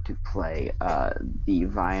hard to play the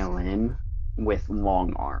violin with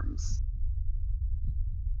long arms.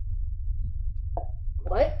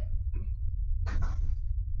 What?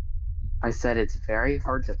 I said it's very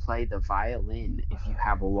hard to play the violin if you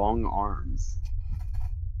have long arms.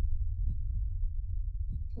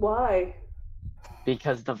 Why?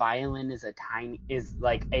 Because the violin is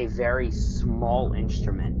like a very small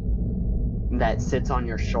instrument that sits on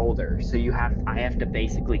your shoulder. So I have to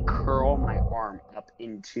basically curl my arm up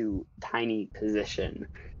into tiny position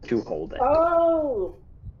to hold it. Oh.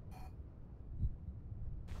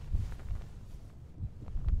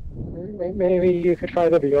 Maybe you could try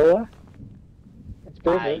the viola? It's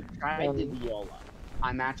bigger. I tried the viola.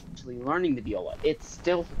 I'm actually learning the viola. It's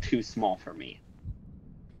still too small for me.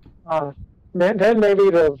 Then maybe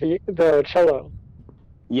the cello.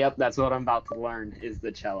 Yep, that's what I'm about to learn is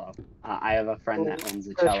the cello. I have a friend that owns a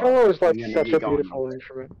The cello. cello is like such a beautiful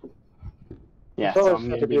instrument. Yeah, so I'm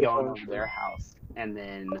going to be going over their house and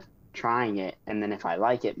then trying it. And then if I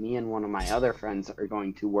like it, me and one of my other friends are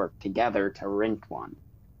going to work together to rent one.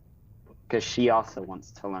 Because she also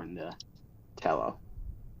wants to learn the cello.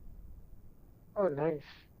 Oh, nice.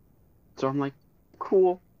 So I'm like,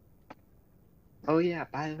 cool. Oh yeah,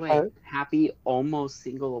 by the way, happy Almost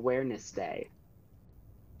Single Awareness Day.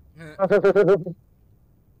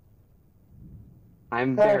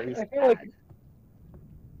 I'm very sad.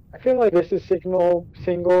 I feel like this is Single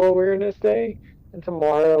Awareness Day, and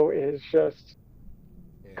tomorrow is just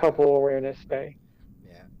Couple Awareness Day.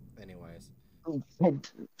 Yeah, anyways.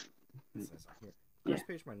 First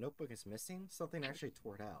page of my notebook is missing. Something actually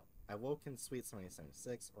tore it out. I woke in Suite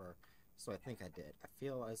 776, or so I think I did. I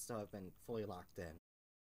feel as though I've been fully locked in.